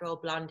white girl,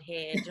 blonde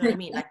hair. Do you know what I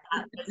mean? Like,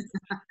 that was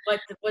what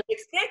was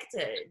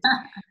expected.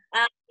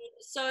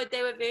 So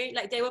they were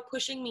they were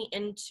pushing me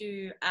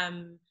into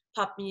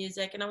pop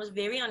music, and I was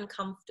very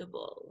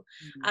uncomfortable.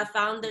 I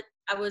found that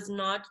I was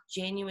not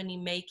genuinely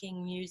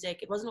making music.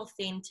 It wasn't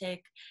authentic.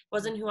 It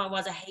wasn't who I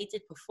was. I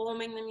hated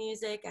performing the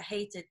music. I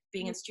hated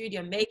being in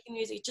studio making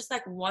music. It just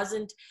like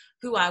wasn't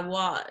who I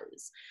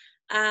was.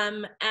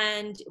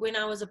 And when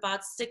I was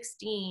about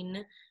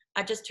 16,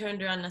 I just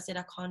turned around and I said,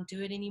 I can't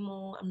do it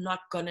anymore. I'm not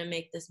gonna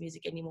make this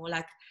music anymore.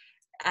 Like,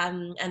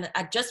 and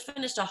I just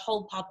finished a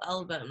whole pop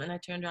album, and I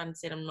turned around and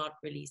said, I'm not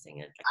releasing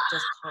it. Like, I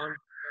just can't do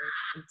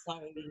it. I'm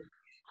sorry.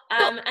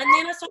 And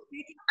then I started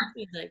making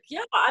music.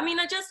 Yeah, I mean,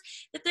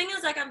 the thing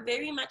is, like, I'm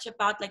very much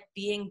about like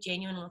being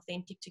genuine and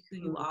authentic to who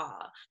you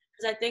are,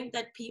 because I think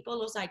that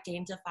people also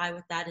identify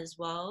with that as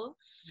well.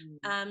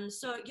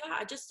 So yeah,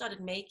 I just started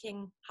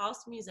making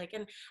house music,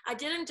 and I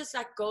didn't just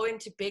like go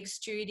into big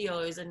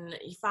studios and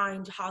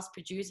find house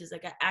producers.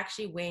 Like, I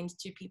actually went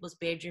to people's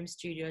bedroom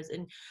studios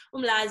in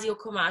Umlazi or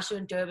Kumashu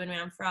in Durban,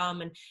 where I'm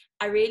from, and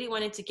I really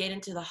wanted to get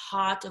into the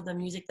heart of the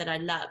music that I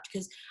loved,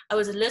 because I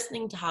was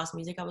listening to house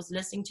music. I was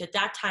listening to, at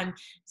that time,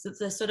 so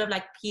the sort of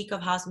like peak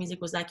of house music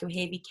was like your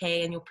Heavy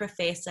K and your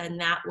Professor, and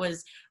that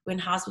was when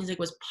house music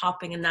was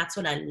popping, and that's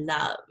what I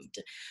loved.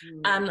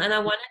 And I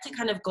wanted to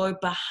kind of go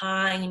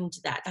behind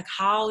that. Like,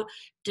 how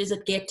does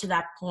it get to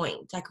that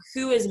point? Like,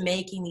 who is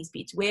making these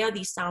beats? Where are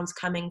these sounds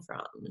coming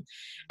from?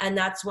 And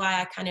that's why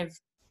I kind of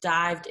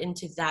dived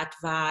into that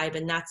vibe.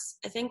 And that's,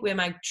 I think, where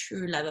my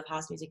true love of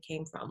house music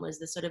came from, was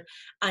the sort of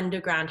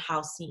underground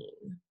house scene.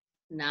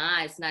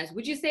 Nice.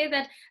 Would you say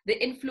that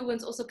the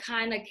influence also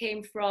kind of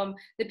came from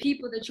the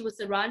people that you were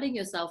surrounding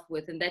yourself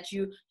with, and that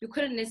you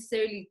couldn't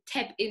necessarily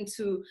tap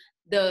into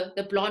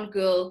the blonde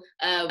girl,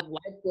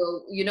 white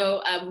girl,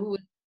 who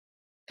would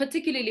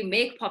particularly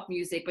make pop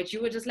music, but you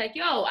were just like,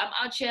 yo, I'm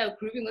out here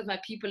grooving with my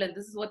people, and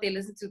this is what they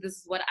listen to, this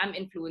is what I'm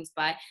influenced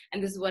by,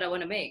 and this is what I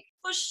want to make?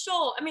 For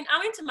sure. I mean, I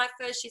went to my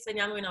first She's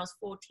Young when I was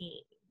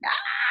 14.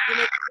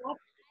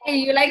 Hey,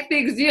 you like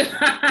things, you.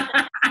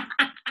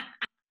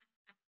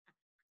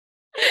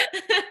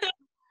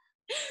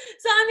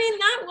 So I mean,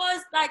 that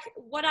was like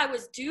what I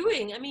was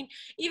doing. I mean,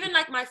 even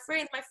like my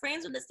friends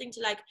were listening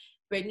to like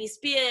Britney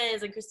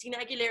Spears and Christina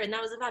Aguilera, and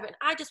that was the vibe, and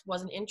I just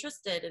wasn't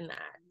interested in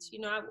that.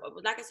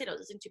 Like I said, I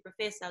was listening to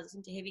Professor, I was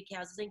listening to Heavy K, I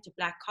was listening to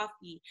Black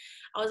Coffee,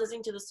 I was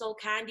listening to the Soul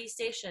Candy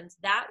sessions.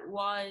 That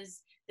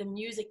was the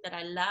music that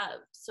I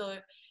loved. So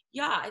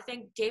yeah, I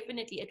think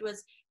definitely it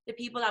was the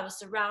people I was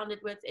surrounded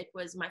with. It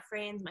was my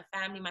friends, my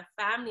family. My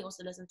family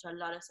also listened to a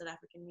lot of South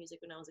African music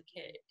when I was a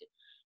kid.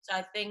 So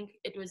I think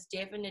it was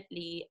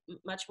definitely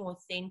much more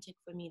authentic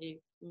for me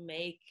to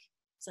make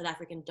South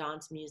African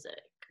dance music.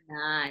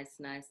 Nice.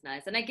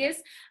 And I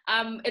guess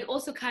it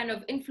also kind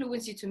of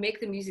influenced you to make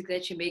the music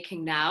that you're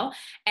making now.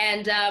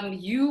 And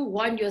you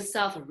won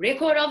yourself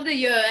Record of the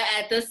Year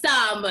at the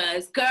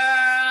Summers, girl.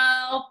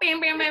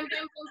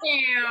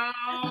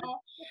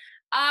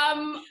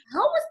 How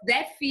was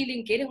that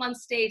feeling, getting on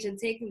stage and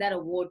taking that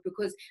award?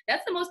 Because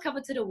that's the most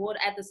coveted award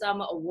at the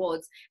Summer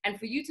Awards. And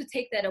for you to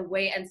take that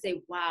away and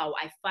say, wow,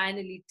 I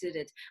finally did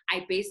it.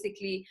 I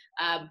basically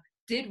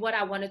did what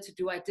I wanted to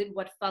do. I did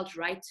what felt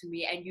right to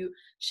me. And you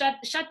shut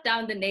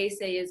down the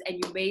naysayers, and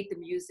you made the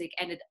music,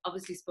 and it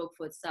obviously spoke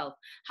for itself.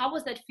 How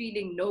was that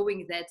feeling,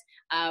 knowing that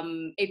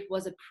it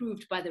was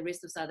approved by the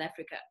rest of South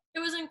Africa? It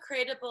was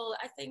incredible.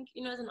 I think,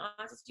 as an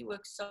artist, you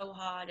work so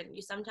hard, and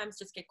you sometimes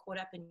just get caught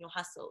up in your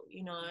hustle,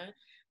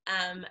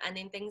 and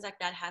then things like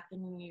that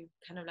happen, and you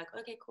kind of like,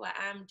 okay, cool, I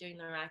am doing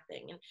the right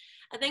thing. And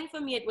I think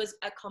for me, it was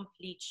a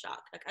complete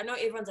shock. Like, I know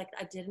everyone's like,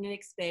 I didn't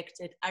expect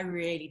it. I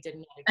really did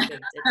not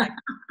expect it. Like,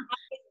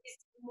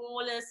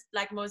 smallest,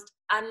 like most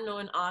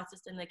unknown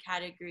artist in the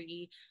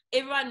category.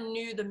 Everyone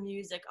knew the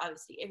music,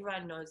 obviously.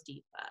 Everyone knows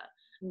Deepa.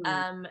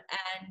 And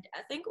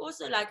I think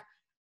also, like,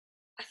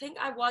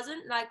 I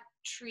wasn't like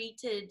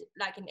treated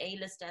like an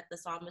A-lister at the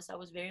Summers. I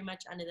was very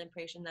much under the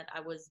impression that I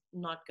was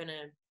not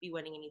gonna be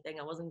winning anything.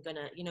 I wasn't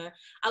gonna,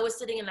 I was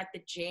sitting in like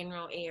the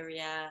general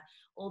area.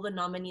 All the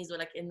nominees were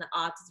like in the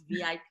artist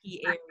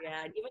VIP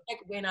area. And even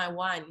like when I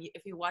won,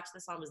 if you watch the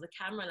Summers, the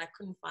camera like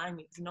couldn't find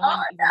me because no one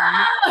even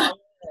knew.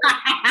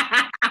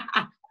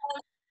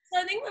 So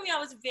I think for me, I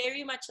was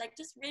very much like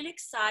just really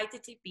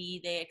excited to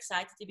be there,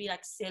 excited to be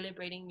like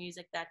celebrating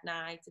music that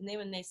night. And then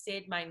when they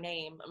said my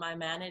name, my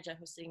manager who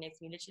was sitting next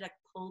to me literally like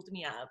pulled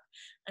me up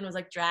and was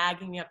like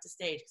dragging me up to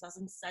stage because I was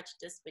in such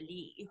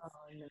disbelief.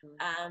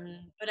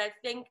 But I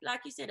think,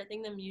 like you said, I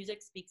think the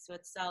music speaks for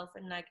itself,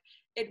 and like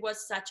it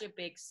was such a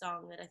big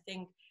song that I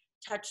think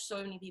touched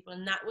so many people,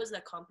 and that was the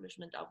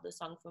accomplishment of the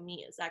song for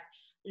me. It's like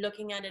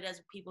looking at it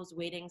as people's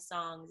wedding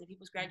songs and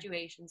people's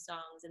graduation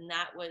songs, and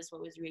that was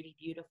what was really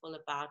beautiful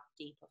about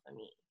Deepa for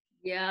me.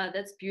 Yeah,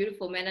 that's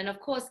beautiful, man. And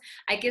of course,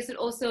 I guess it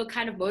also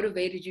kind of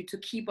motivated you to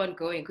keep on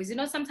going, because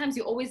sometimes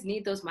you always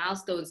need those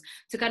milestones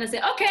to kind of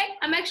say, okay,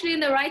 I'm actually in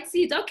the right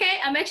seat. Okay,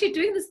 I'm actually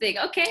doing this thing.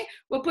 Okay,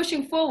 we're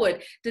pushing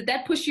forward. Did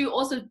that put you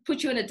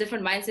in a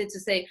different mindset to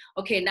say,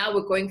 okay, now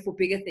we're going for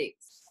bigger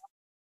things?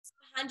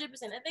 100%.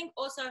 I think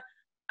also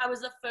I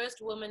was the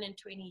first woman in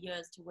 20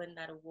 years to win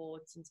that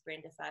award since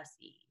Brenda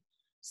Fassie.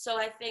 So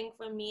I think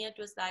for me, it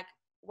was like,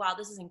 wow,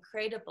 this is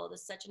incredible.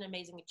 This is such an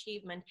amazing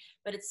achievement,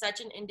 but it's such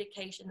an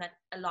indication that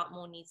a lot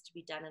more needs to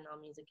be done in our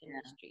music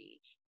industry.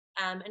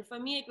 And for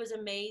me, it was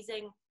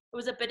amazing. It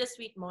was a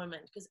bittersweet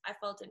moment because I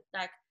felt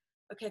like,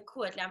 okay,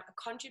 cool. I'm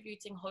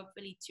contributing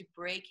hopefully to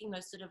breaking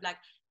those sort of like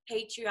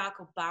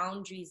patriarchal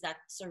boundaries that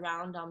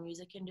surround our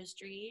music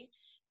industry.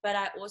 But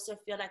I also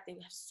feel like they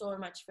have so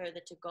much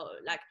further to go.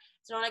 Like,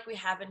 it's not like we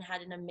haven't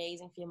had an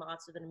amazing female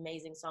artist with an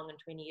amazing song in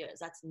 20 years.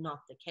 That's not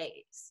the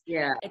case.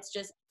 Yeah. It's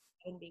just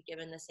can be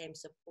given the same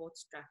support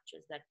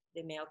structures that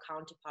the male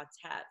counterparts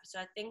have. So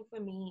I think for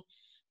me,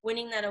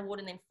 winning that award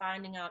and then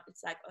finding out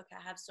it's like, okay,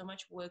 I have so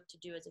much work to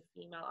do as a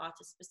female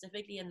artist,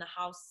 specifically in the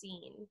house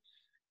scene,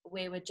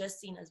 where we're just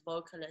seen as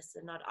vocalists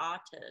and not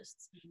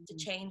artists, to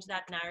change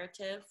that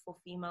narrative for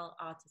female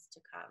artists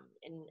to come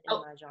in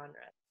my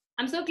genre.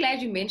 I'm so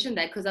glad you mentioned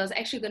that, because I was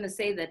actually going to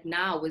say that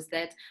now, was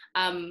that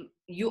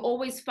you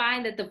always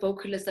find that the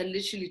vocalists are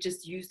literally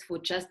just used for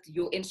just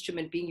your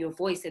instrument being your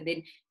voice, and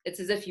then it's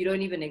as if you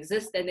don't even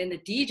exist, and then the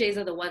DJs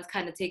are the ones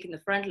kind of taking the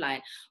front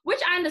line, which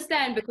I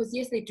understand, because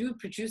yes, they do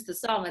produce the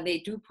song and they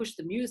do push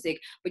the music,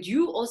 but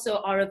you also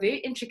are a very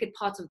intricate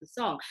part of the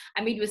song.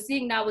 I mean, we're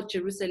seeing now with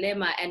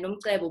Jerusalema and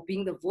Nomcebo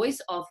being the voice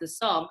of the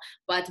song,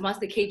 but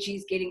Master KG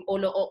is getting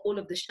all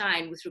of the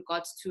shine with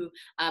regards to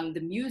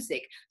the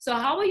music. So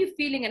how are you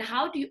feeling, and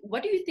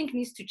what do you think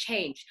needs to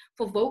change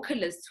for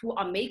vocalists who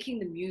are making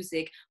the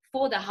music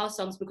for the house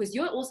songs, because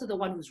you're also the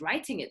one who's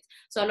writing it,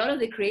 so a lot of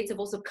the creative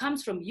also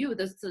comes from you.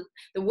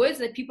 The words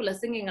that people are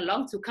singing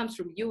along to comes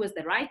from you as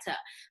the writer.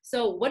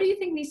 So what do you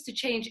think needs to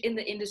change in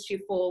the industry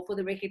for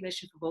the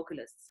recognition for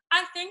vocalists?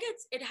 I think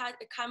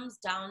it comes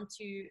down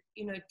to,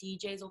 you know,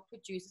 DJs or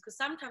producers, because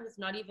sometimes it's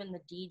not even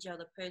the DJ or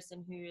the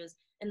person who is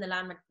in the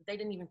limelight. They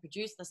didn't even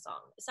produce the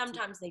song.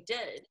 Sometimes they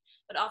did,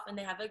 but often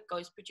they have a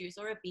ghost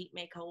producer or a beat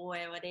maker or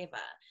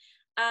whatever.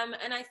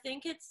 And I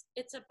think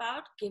it's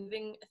about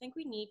giving. I think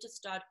we need to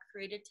start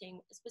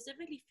crediting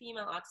specifically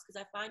female artists, because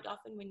I find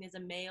often when there's a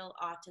male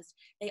artist,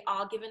 they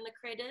are given the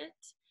credit.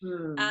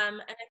 And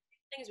I think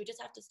the thing is, we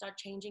just have to start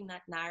changing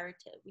that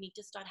narrative. We need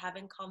to start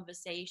having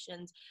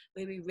conversations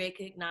where we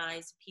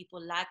recognize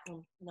people like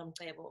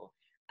Nomcebo.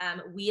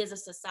 We as a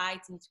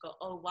society need to go,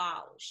 oh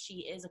wow,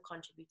 she is a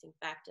contributing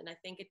factor. And I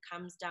think it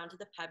comes down to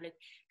the public,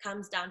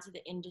 comes down to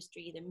the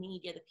industry, the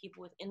media, the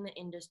people within the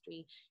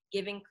industry,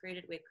 giving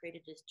credit where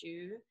credit is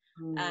due.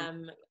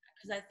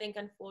 Because I think,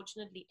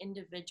 unfortunately,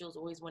 individuals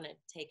always want to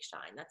take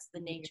shine. That's the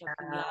nature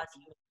of who we are as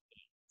human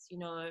beings, you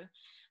know.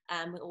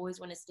 We always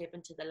want to step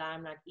into the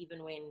limelight,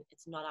 even when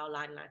it's not our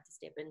limelight to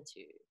step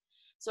into.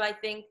 So I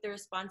think the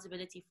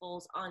responsibility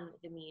falls on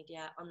the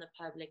media, on the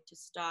public, to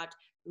start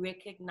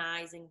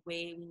recognizing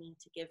where we need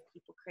to give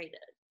people credit.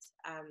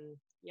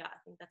 Yeah,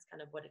 I think that's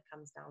kind of what it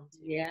comes down to.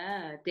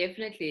 Yeah,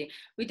 definitely.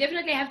 We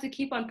definitely have to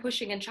keep on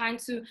pushing and trying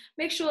to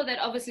make sure that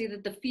obviously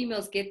that the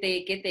females get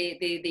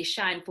they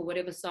shine for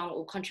whatever song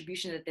or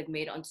contribution that they've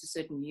made onto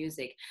certain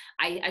music.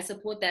 I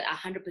support that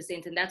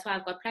 100%, and that's why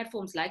I've got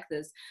platforms like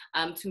this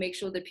to make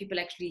sure that people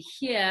actually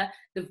hear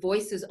the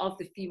voices of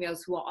the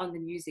females who are on the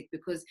music,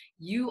 because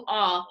you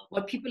are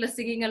what people are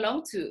singing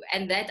along to,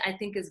 and that I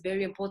think is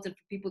very important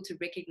for people to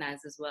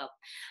recognize as well.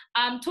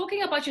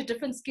 Talking about your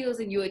different skills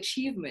and your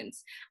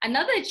achievements,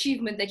 another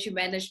achievement that you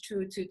managed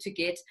to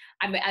get,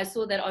 I mean, I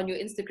saw that on your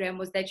Instagram,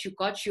 was that you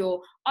got your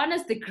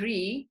honors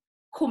degree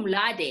cum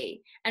laude.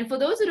 And for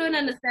those who don't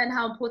understand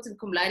how important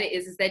cum laude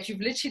is that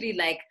you've literally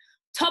like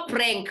top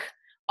rank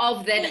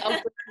of that.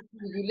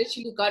 You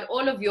literally got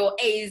all of your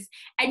A's,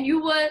 and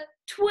you were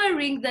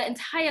touring the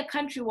entire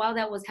country while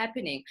that was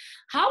happening.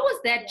 How was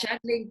that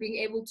juggling, being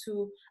able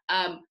to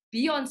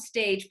be on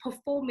stage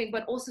performing,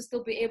 but also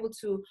still be able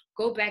to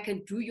go back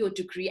and do your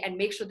degree and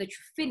make sure that you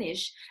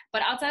finish,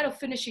 but outside of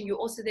finishing, you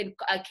also then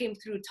came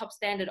through top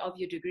standard of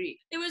your degree?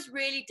 It was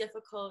really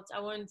difficult. I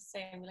won't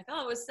say I'm like,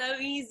 oh, it was so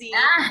easy.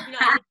 You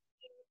know,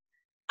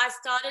 I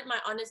started my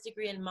honors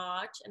degree in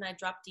March and I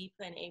dropped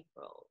deeper in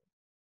April.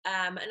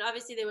 And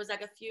obviously there was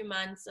like a few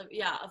months of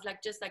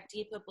like just like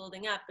deeper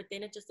building up, but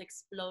then it just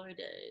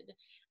exploded,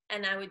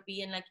 and I would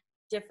be in like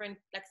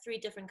 3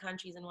 different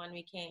countries in one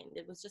weekend.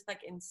 It was just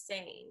like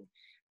insane.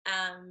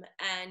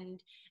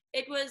 And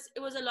it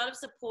was a lot of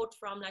support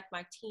from like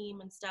my team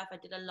and stuff. I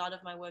did a lot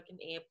of my work in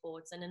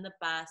airports and in the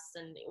bus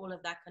and all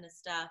of that kind of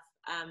stuff.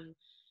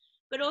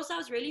 But also I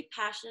was really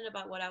passionate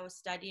about what I was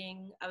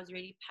studying. I was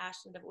really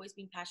passionate. I've always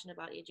been passionate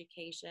about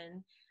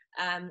education.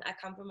 I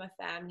come from a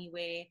family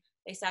where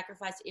they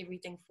sacrificed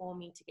everything for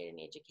me to get an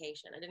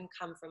education. I didn't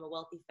come from a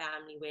wealthy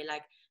family where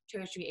like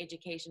tertiary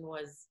education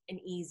was an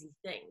easy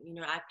thing. You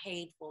know, I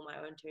paid for my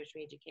own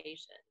tertiary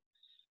education.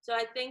 So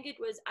I think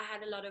I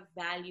had a lot of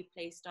value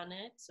placed on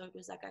it. So it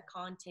was like, I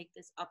can't take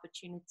this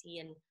opportunity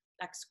and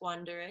like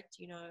squander it,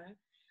 you know.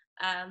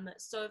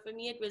 So for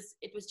me, it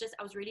was just,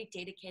 I was really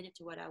dedicated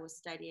to what I was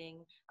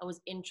studying. I was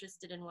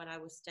interested in what I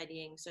was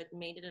studying. So it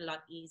made it a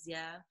lot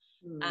easier.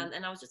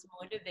 And I was just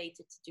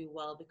motivated to do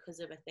well because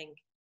of, I think,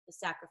 the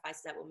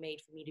sacrifices that were made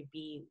for me to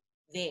be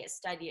there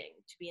studying,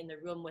 to be in the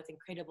room with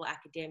incredible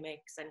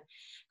academics. And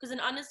because an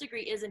honors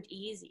degree isn't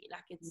easy,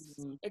 like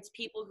it's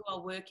people who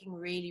are working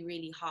really,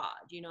 really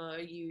hard. You know,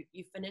 you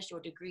finish your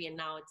degree and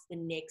now it's the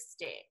next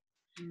step.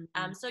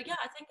 So yeah,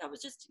 I think I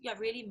was just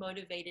really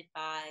motivated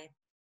by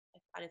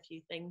quite a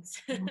few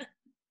things.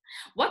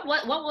 What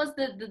was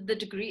the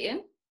degree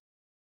in?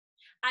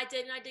 I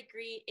did my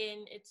degree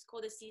in, it's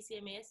called a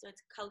CCMS, so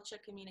it's Culture,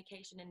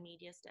 Communication and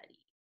Media Studies.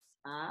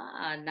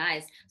 Ah,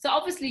 nice. So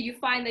obviously you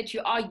find that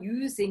you are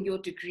using your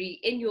degree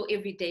in your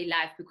everyday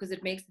life, because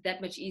it makes it that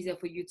much easier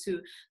for you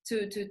to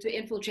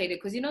infiltrate it.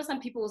 Because, you know,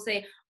 some people will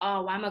say,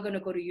 oh, why am I going to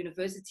go to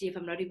university if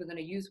I'm not even going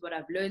to use what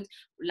I've learned?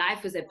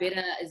 Life is a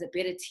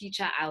better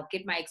teacher. I'll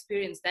get my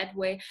experience that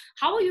way.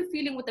 How are you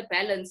feeling with the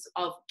balance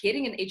of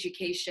getting an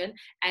education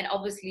and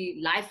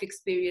obviously life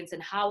experience,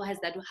 and how has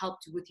that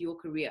helped with your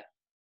career?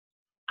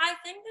 I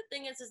think the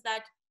thing is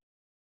that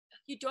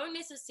you don't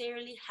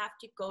necessarily have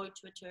to go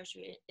to a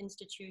tertiary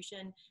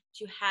institution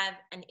to have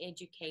an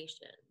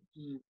education.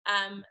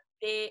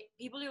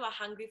 People who are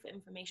hungry for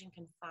information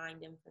can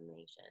find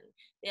information.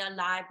 There are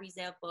libraries,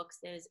 there are books,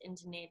 there's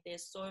internet,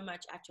 there's so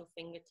much at your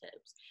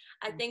fingertips.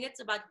 I think it's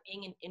about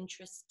being an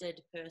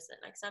interested person.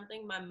 Like,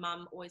 something my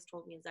mom always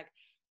told me is like,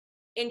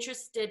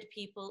 interested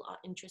people are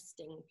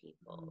interesting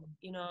people,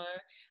 you know.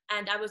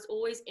 And I was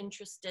always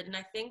interested, and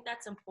I think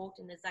that's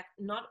important. Is like,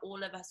 not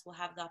all of us will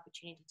have the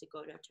opportunity to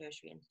go to a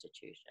tertiary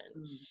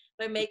institution,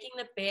 but making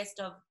the best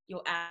of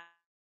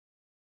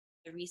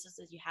the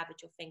resources you have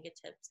at your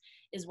fingertips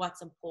is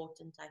what's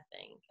important, I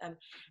think. And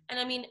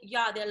I mean,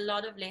 yeah, there are a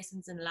lot of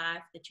lessons in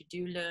life that you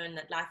do learn,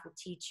 that life will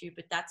teach you,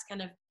 but that's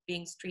kind of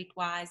being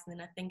streetwise. And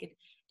then I think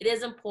it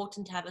is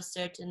important to have a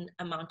certain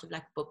amount of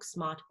like book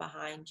smart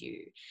behind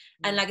you.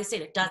 And like I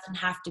said, it doesn't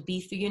have to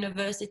be through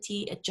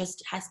university. It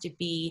just has to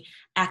be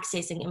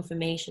accessing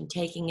information,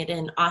 taking it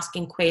in,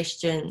 asking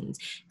questions,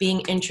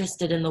 being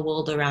interested in the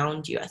world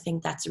around you. I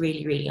think that's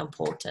really, really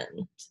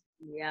important.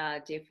 Yeah,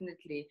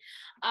 definitely.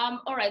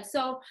 All right.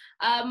 So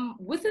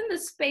within the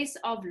space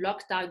of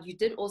lockdown, you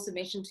did also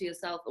mention to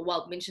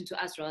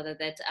us rather,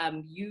 that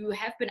you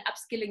have been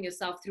upskilling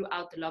yourself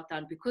throughout the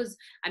lockdown, because,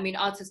 I mean,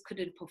 artists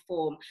couldn't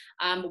perform.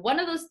 One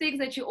of those things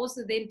that you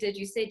also then did,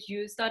 you said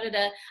you started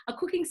a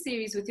cooking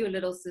series with your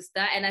little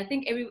sister, and I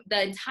think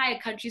the entire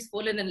country's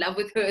fallen in love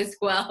with her as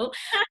well.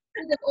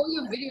 All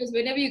your videos,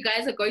 whenever you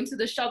guys are going to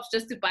the shops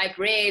just to buy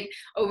bread,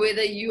 or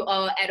whether you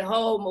are at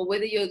home, or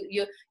whether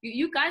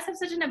you guys have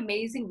such an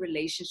amazing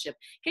relationship.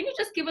 Can you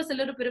just give us a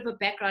little bit of a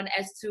background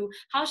as to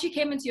how she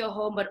came into your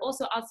home, but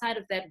also outside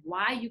of that,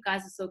 why you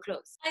guys are so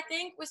close? I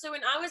think, so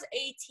when I was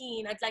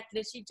 18, I'd like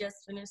literally just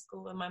finished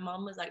school, and my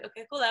mom was like,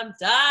 okay, cool, I'm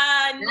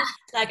done.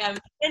 Like, I'm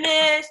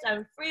finished,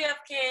 I'm free of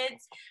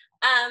kids.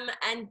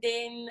 And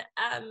then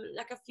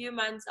like a few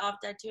months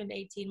after I turned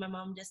 18, my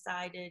mom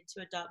decided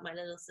to adopt my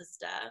little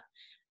sister.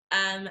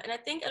 And I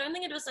don't think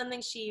it was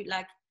something she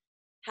like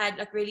had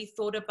like really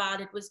thought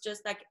about. It was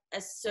just like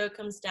a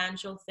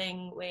circumstantial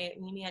thing where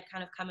Mimi had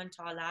kind of come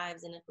into our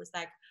lives, and it was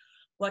like,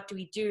 what do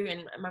we do?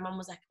 And my mom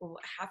was like, well,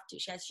 I have to.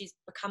 She's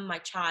become my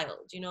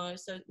child, you know.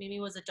 So Mimi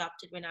was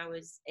adopted when I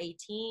was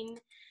 18.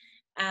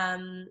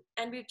 And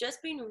we've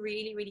just been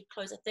really, really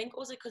close. I think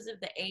also because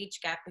of the age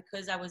gap,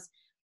 because I was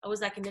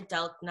like an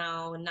adult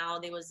now, and now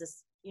there was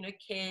this, you know,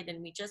 kid,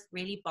 and we just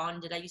really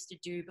bonded. I used to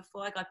do,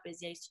 before I got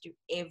busy, I used to do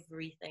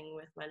everything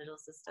with my little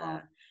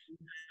sister.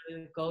 We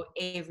would go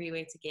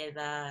everywhere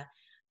together.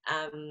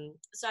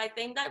 So I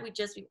think that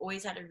we've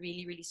always had a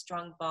really, really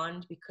strong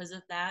bond because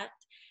of that.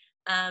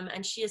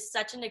 And she is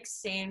such an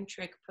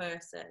eccentric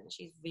person.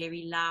 She's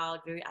very loud,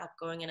 very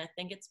outgoing, and I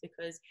think it's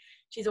because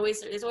there's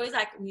always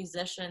like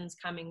musicians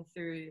coming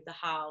through the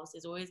house.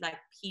 There's always like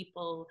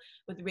people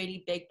with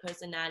really big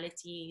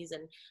personalities,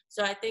 and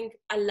so I think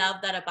I love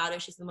that about her.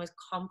 She's the most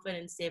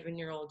confident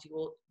 7-year-old you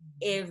will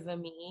ever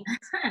meet.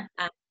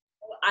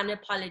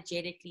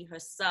 Unapologetically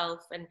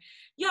herself. And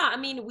yeah, I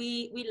mean,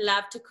 we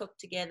love to cook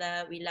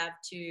together. We love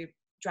to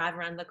drive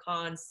around the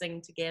car and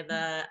sing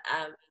together.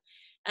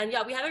 And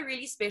yeah, we have a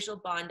really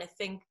special bond, I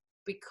think,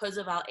 because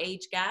of our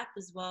age gap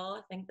as well.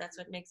 I think that's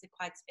what makes it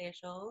quite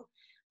special.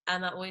 I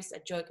always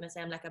joke and I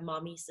say I'm like a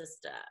mommy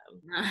sister.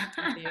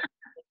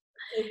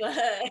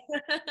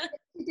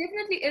 She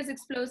definitely is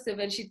explosive,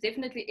 and she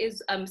definitely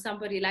is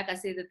somebody, like I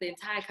said, that the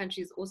entire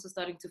country is also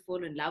starting to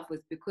fall in love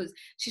with, because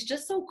she's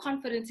just so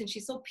confident and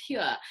she's so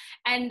pure.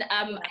 And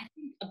I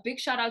think a big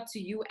shout out to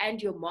you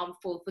and your mom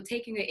for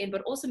taking her in,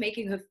 but also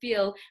making her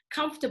feel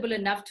comfortable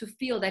enough to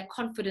feel that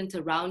confident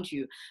around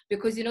you.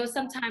 Because, you know,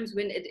 sometimes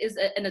when it is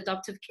an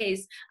adoptive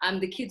case,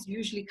 the kids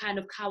usually kind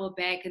of cower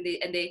back, and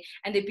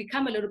they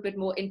become a little bit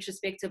more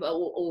introspective,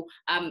 or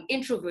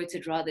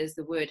introverted rather is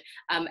the word,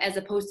 as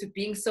opposed to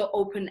being so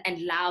open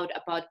and loud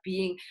about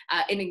being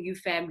in a new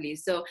family.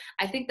 So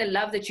I think the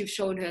love that you've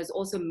shown her has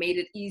also made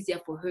it easier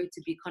for her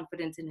to be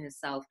confident in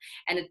herself,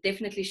 and it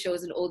definitely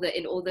shows in all the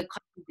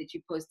content that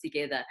you post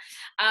together.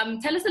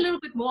 Tell us a little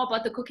bit more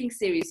about the cooking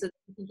series so that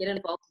we can get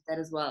involved with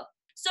that as well.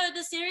 So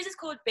the series is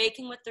called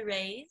Baking with the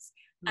Reys.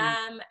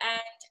 And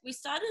we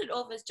started it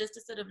off as just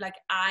a sort of like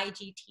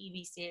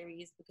IGTV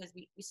series because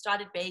we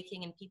started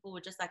baking and people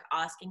were just like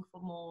asking for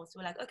more. So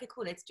we're like, okay,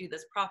 cool, let's do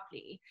this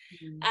properly.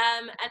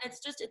 And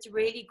it's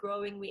really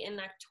growing. We're in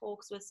like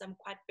talks with some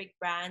quite big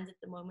brands at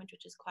the moment,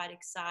 which is quite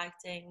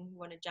exciting. We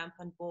want to jump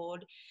on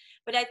board.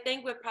 But I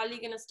think we're probably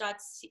going to start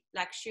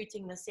like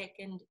shooting the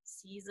second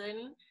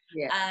season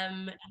in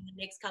the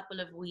next couple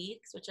of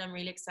weeks, which I'm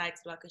really excited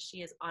about because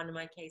she is on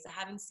my case. I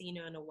haven't seen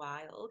her in a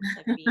while because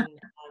I've been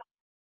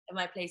at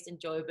my place in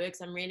Joburg,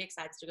 so I'm really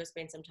excited to go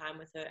spend some time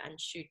with her and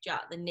shoot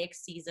the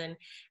next season,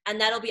 and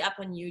that'll be up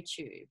on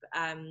YouTube.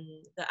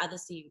 The other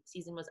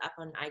season was up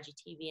on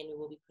IGTV, and we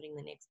will be putting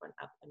the next one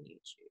up on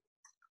YouTube.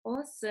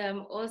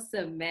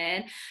 Awesome,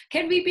 man.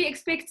 Can we be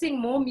expecting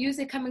more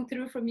music coming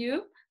through from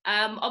you?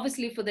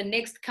 Obviously for the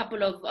next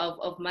couple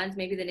of months,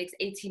 maybe the next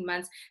 18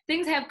 months,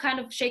 things have kind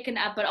of shaken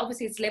up, but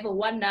obviously it's level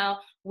 1 now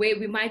where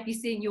we might be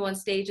seeing you on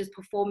stages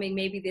performing.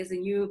 Maybe there's a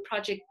new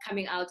project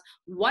coming out.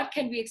 What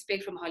can we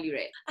expect from Holly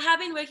Rey? I have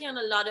been working on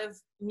a lot of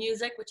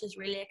music, which is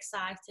really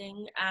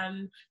exciting.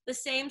 The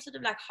same sort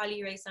of like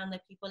Holly Rey sound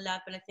that people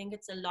love, but I think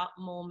it's a lot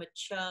more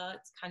mature.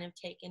 It's kind of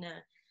taken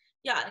a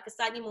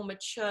slightly more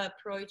mature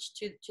approach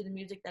to the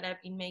music that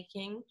I've been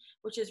making,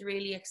 which is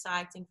really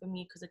exciting for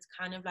me because it's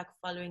kind of like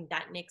following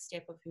that next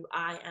step of who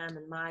I am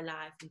in my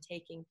life and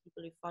taking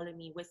people who follow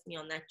me with me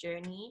on that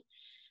journey.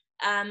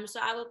 So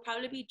I will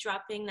probably be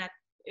dropping that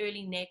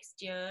early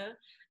next year.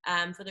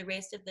 For the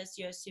rest of this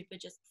year, super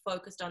just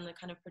focused on the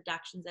kind of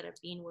productions that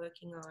I've been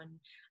working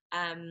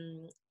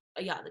on.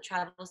 The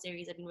travel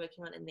series I've been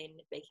working on, and then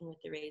Baking with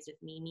the Reys with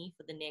Mimi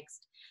for the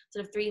next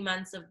sort of 3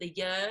 months of the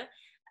year.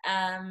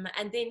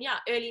 And then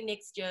early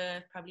next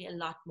year, probably a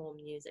lot more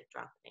music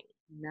dropping.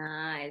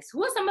 Nice.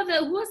 Who are some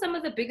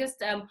of the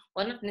biggest,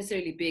 well, not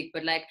necessarily big,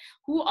 but like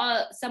who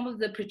are some of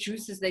the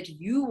producers that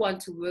you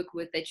want to work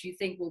with that you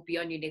think will be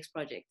on your next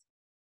project?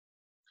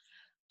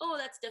 Oh,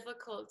 that's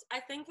difficult. I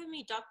think for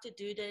me, Dr.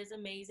 Duda is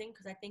amazing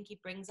because I think he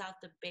brings out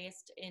the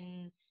best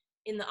in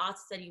the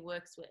artists that he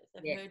works with.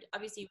 I've heard,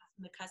 obviously,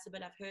 from the Casa,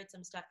 but I've heard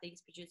some stuff that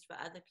he's produced for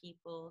other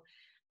people.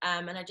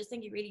 And I just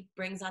think he really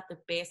brings out the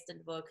best in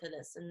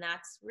vocalists. And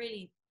that's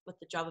really what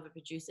the job of a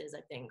producer is,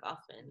 I think,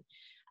 often.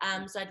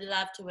 So I'd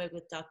love to work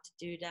with Dr.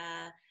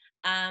 Duda.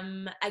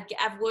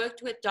 I've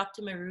worked with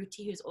Dr.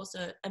 Maruti, who's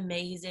also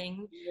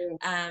amazing.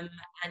 And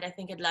I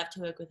think I'd love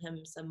to work with him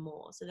some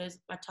more. So those are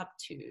my top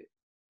 2.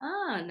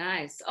 Ah,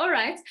 nice. All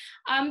right.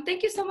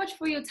 Thank you so much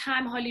for your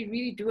time, Holly.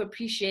 Really do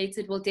appreciate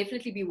it. We'll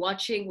definitely be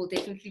watching. We'll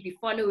definitely be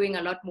following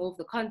a lot more of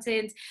the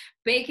content,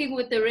 Baking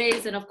with the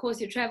Reys, and of course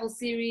your travel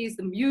series,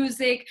 the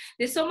music.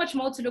 There's so much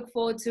more to look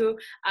forward to.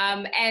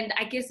 And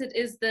I guess it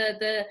is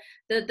the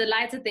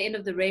light at the end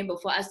of the rainbow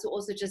for us to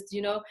also just,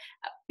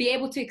 be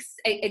able to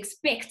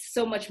expect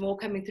so much more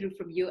coming through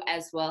from you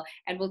as well.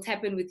 And we'll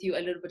tap in with you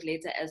a little bit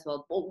later as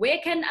well. But where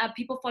can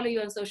people follow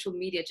you on social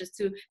media just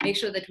to make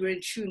sure that we're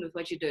in tune with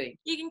what you're doing?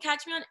 You can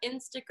catch me on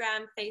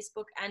Instagram,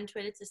 Facebook, and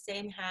Twitter. It's the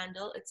same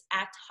handle. It's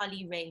at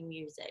Holly Rey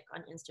Music on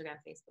Instagram,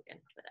 Facebook, and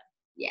Twitter.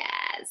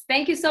 Yes.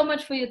 Thank you so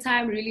much for your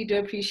time. Really do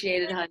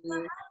appreciate it, Holly.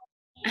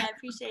 Yeah, I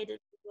appreciate it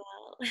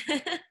as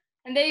well.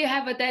 And there you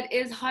have it. That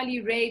is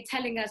Holly Rey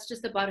telling us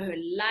just about her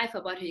life,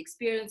 about her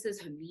experiences,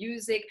 her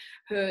music,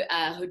 her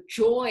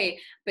joy,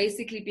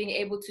 basically being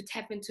able to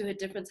tap into her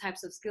different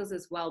types of skills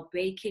as well,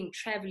 baking,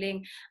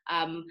 traveling,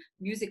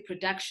 music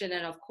production,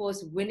 and of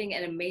course, winning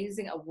an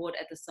amazing award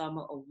at the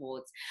Summer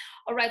Awards.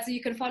 All right, so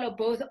you can follow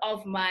both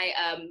of my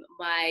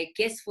my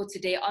guests for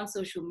today on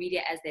social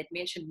media, as they'd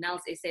mentioned,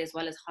 Nelz SA as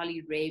well as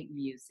Holly Rey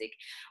Music.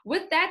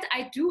 With that,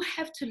 I do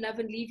have to love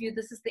and leave you.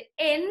 This is the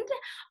end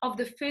of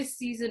the first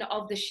season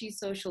of the She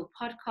Social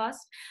podcast.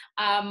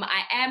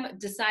 I am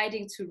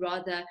deciding to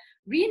rather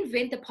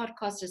reinvent the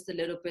podcast just a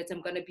little bit.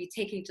 I'm going to be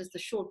taking just a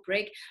short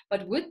break,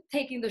 but with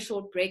taking the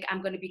short break,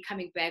 I'm going to be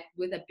coming back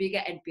with a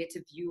bigger and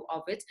better view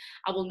of it.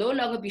 I will no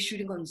longer be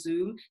shooting on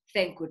Zoom,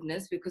 thank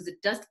goodness, because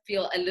it does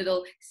feel a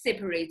little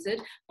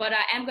separated, but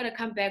I am going to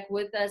come back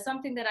with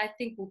something that I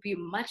think will be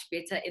much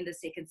better in the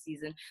second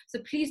season. So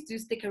please do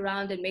stick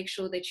around and make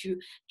sure that you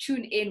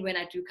tune in when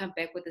I do come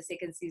back with the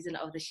second season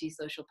of the She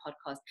Social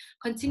podcast.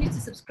 Continue to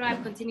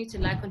subscribe, continue to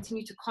like,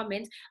 continue to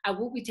comment. I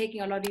will be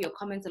taking a lot of your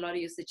comments, a lot of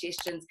your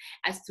suggestions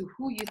as to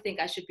who you think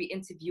I should be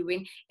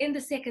interviewing in the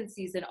second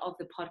season of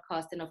the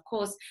podcast. And of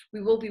course,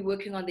 we will be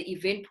working on the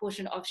event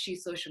portion of She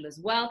Social as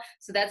well.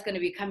 So that's going to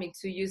be coming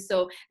to you.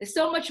 So there's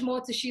so much more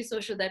to She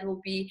Social that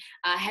will be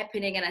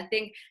happening. And I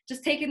think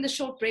just taking the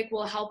short break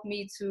will help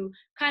me to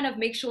kind of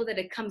make sure that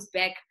it comes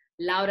back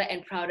louder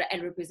and prouder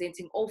and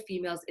representing all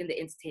females in the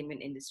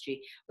entertainment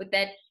industry. With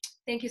that,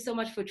 thank you so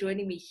much for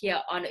joining me here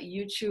on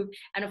YouTube.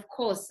 And of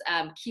course,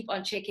 keep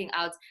on checking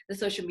out the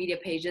social media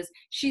pages,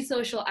 She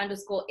Social _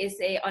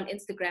 SA on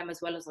Instagram as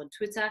well as on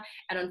Twitter,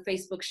 and on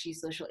Facebook, She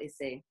Social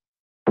SA.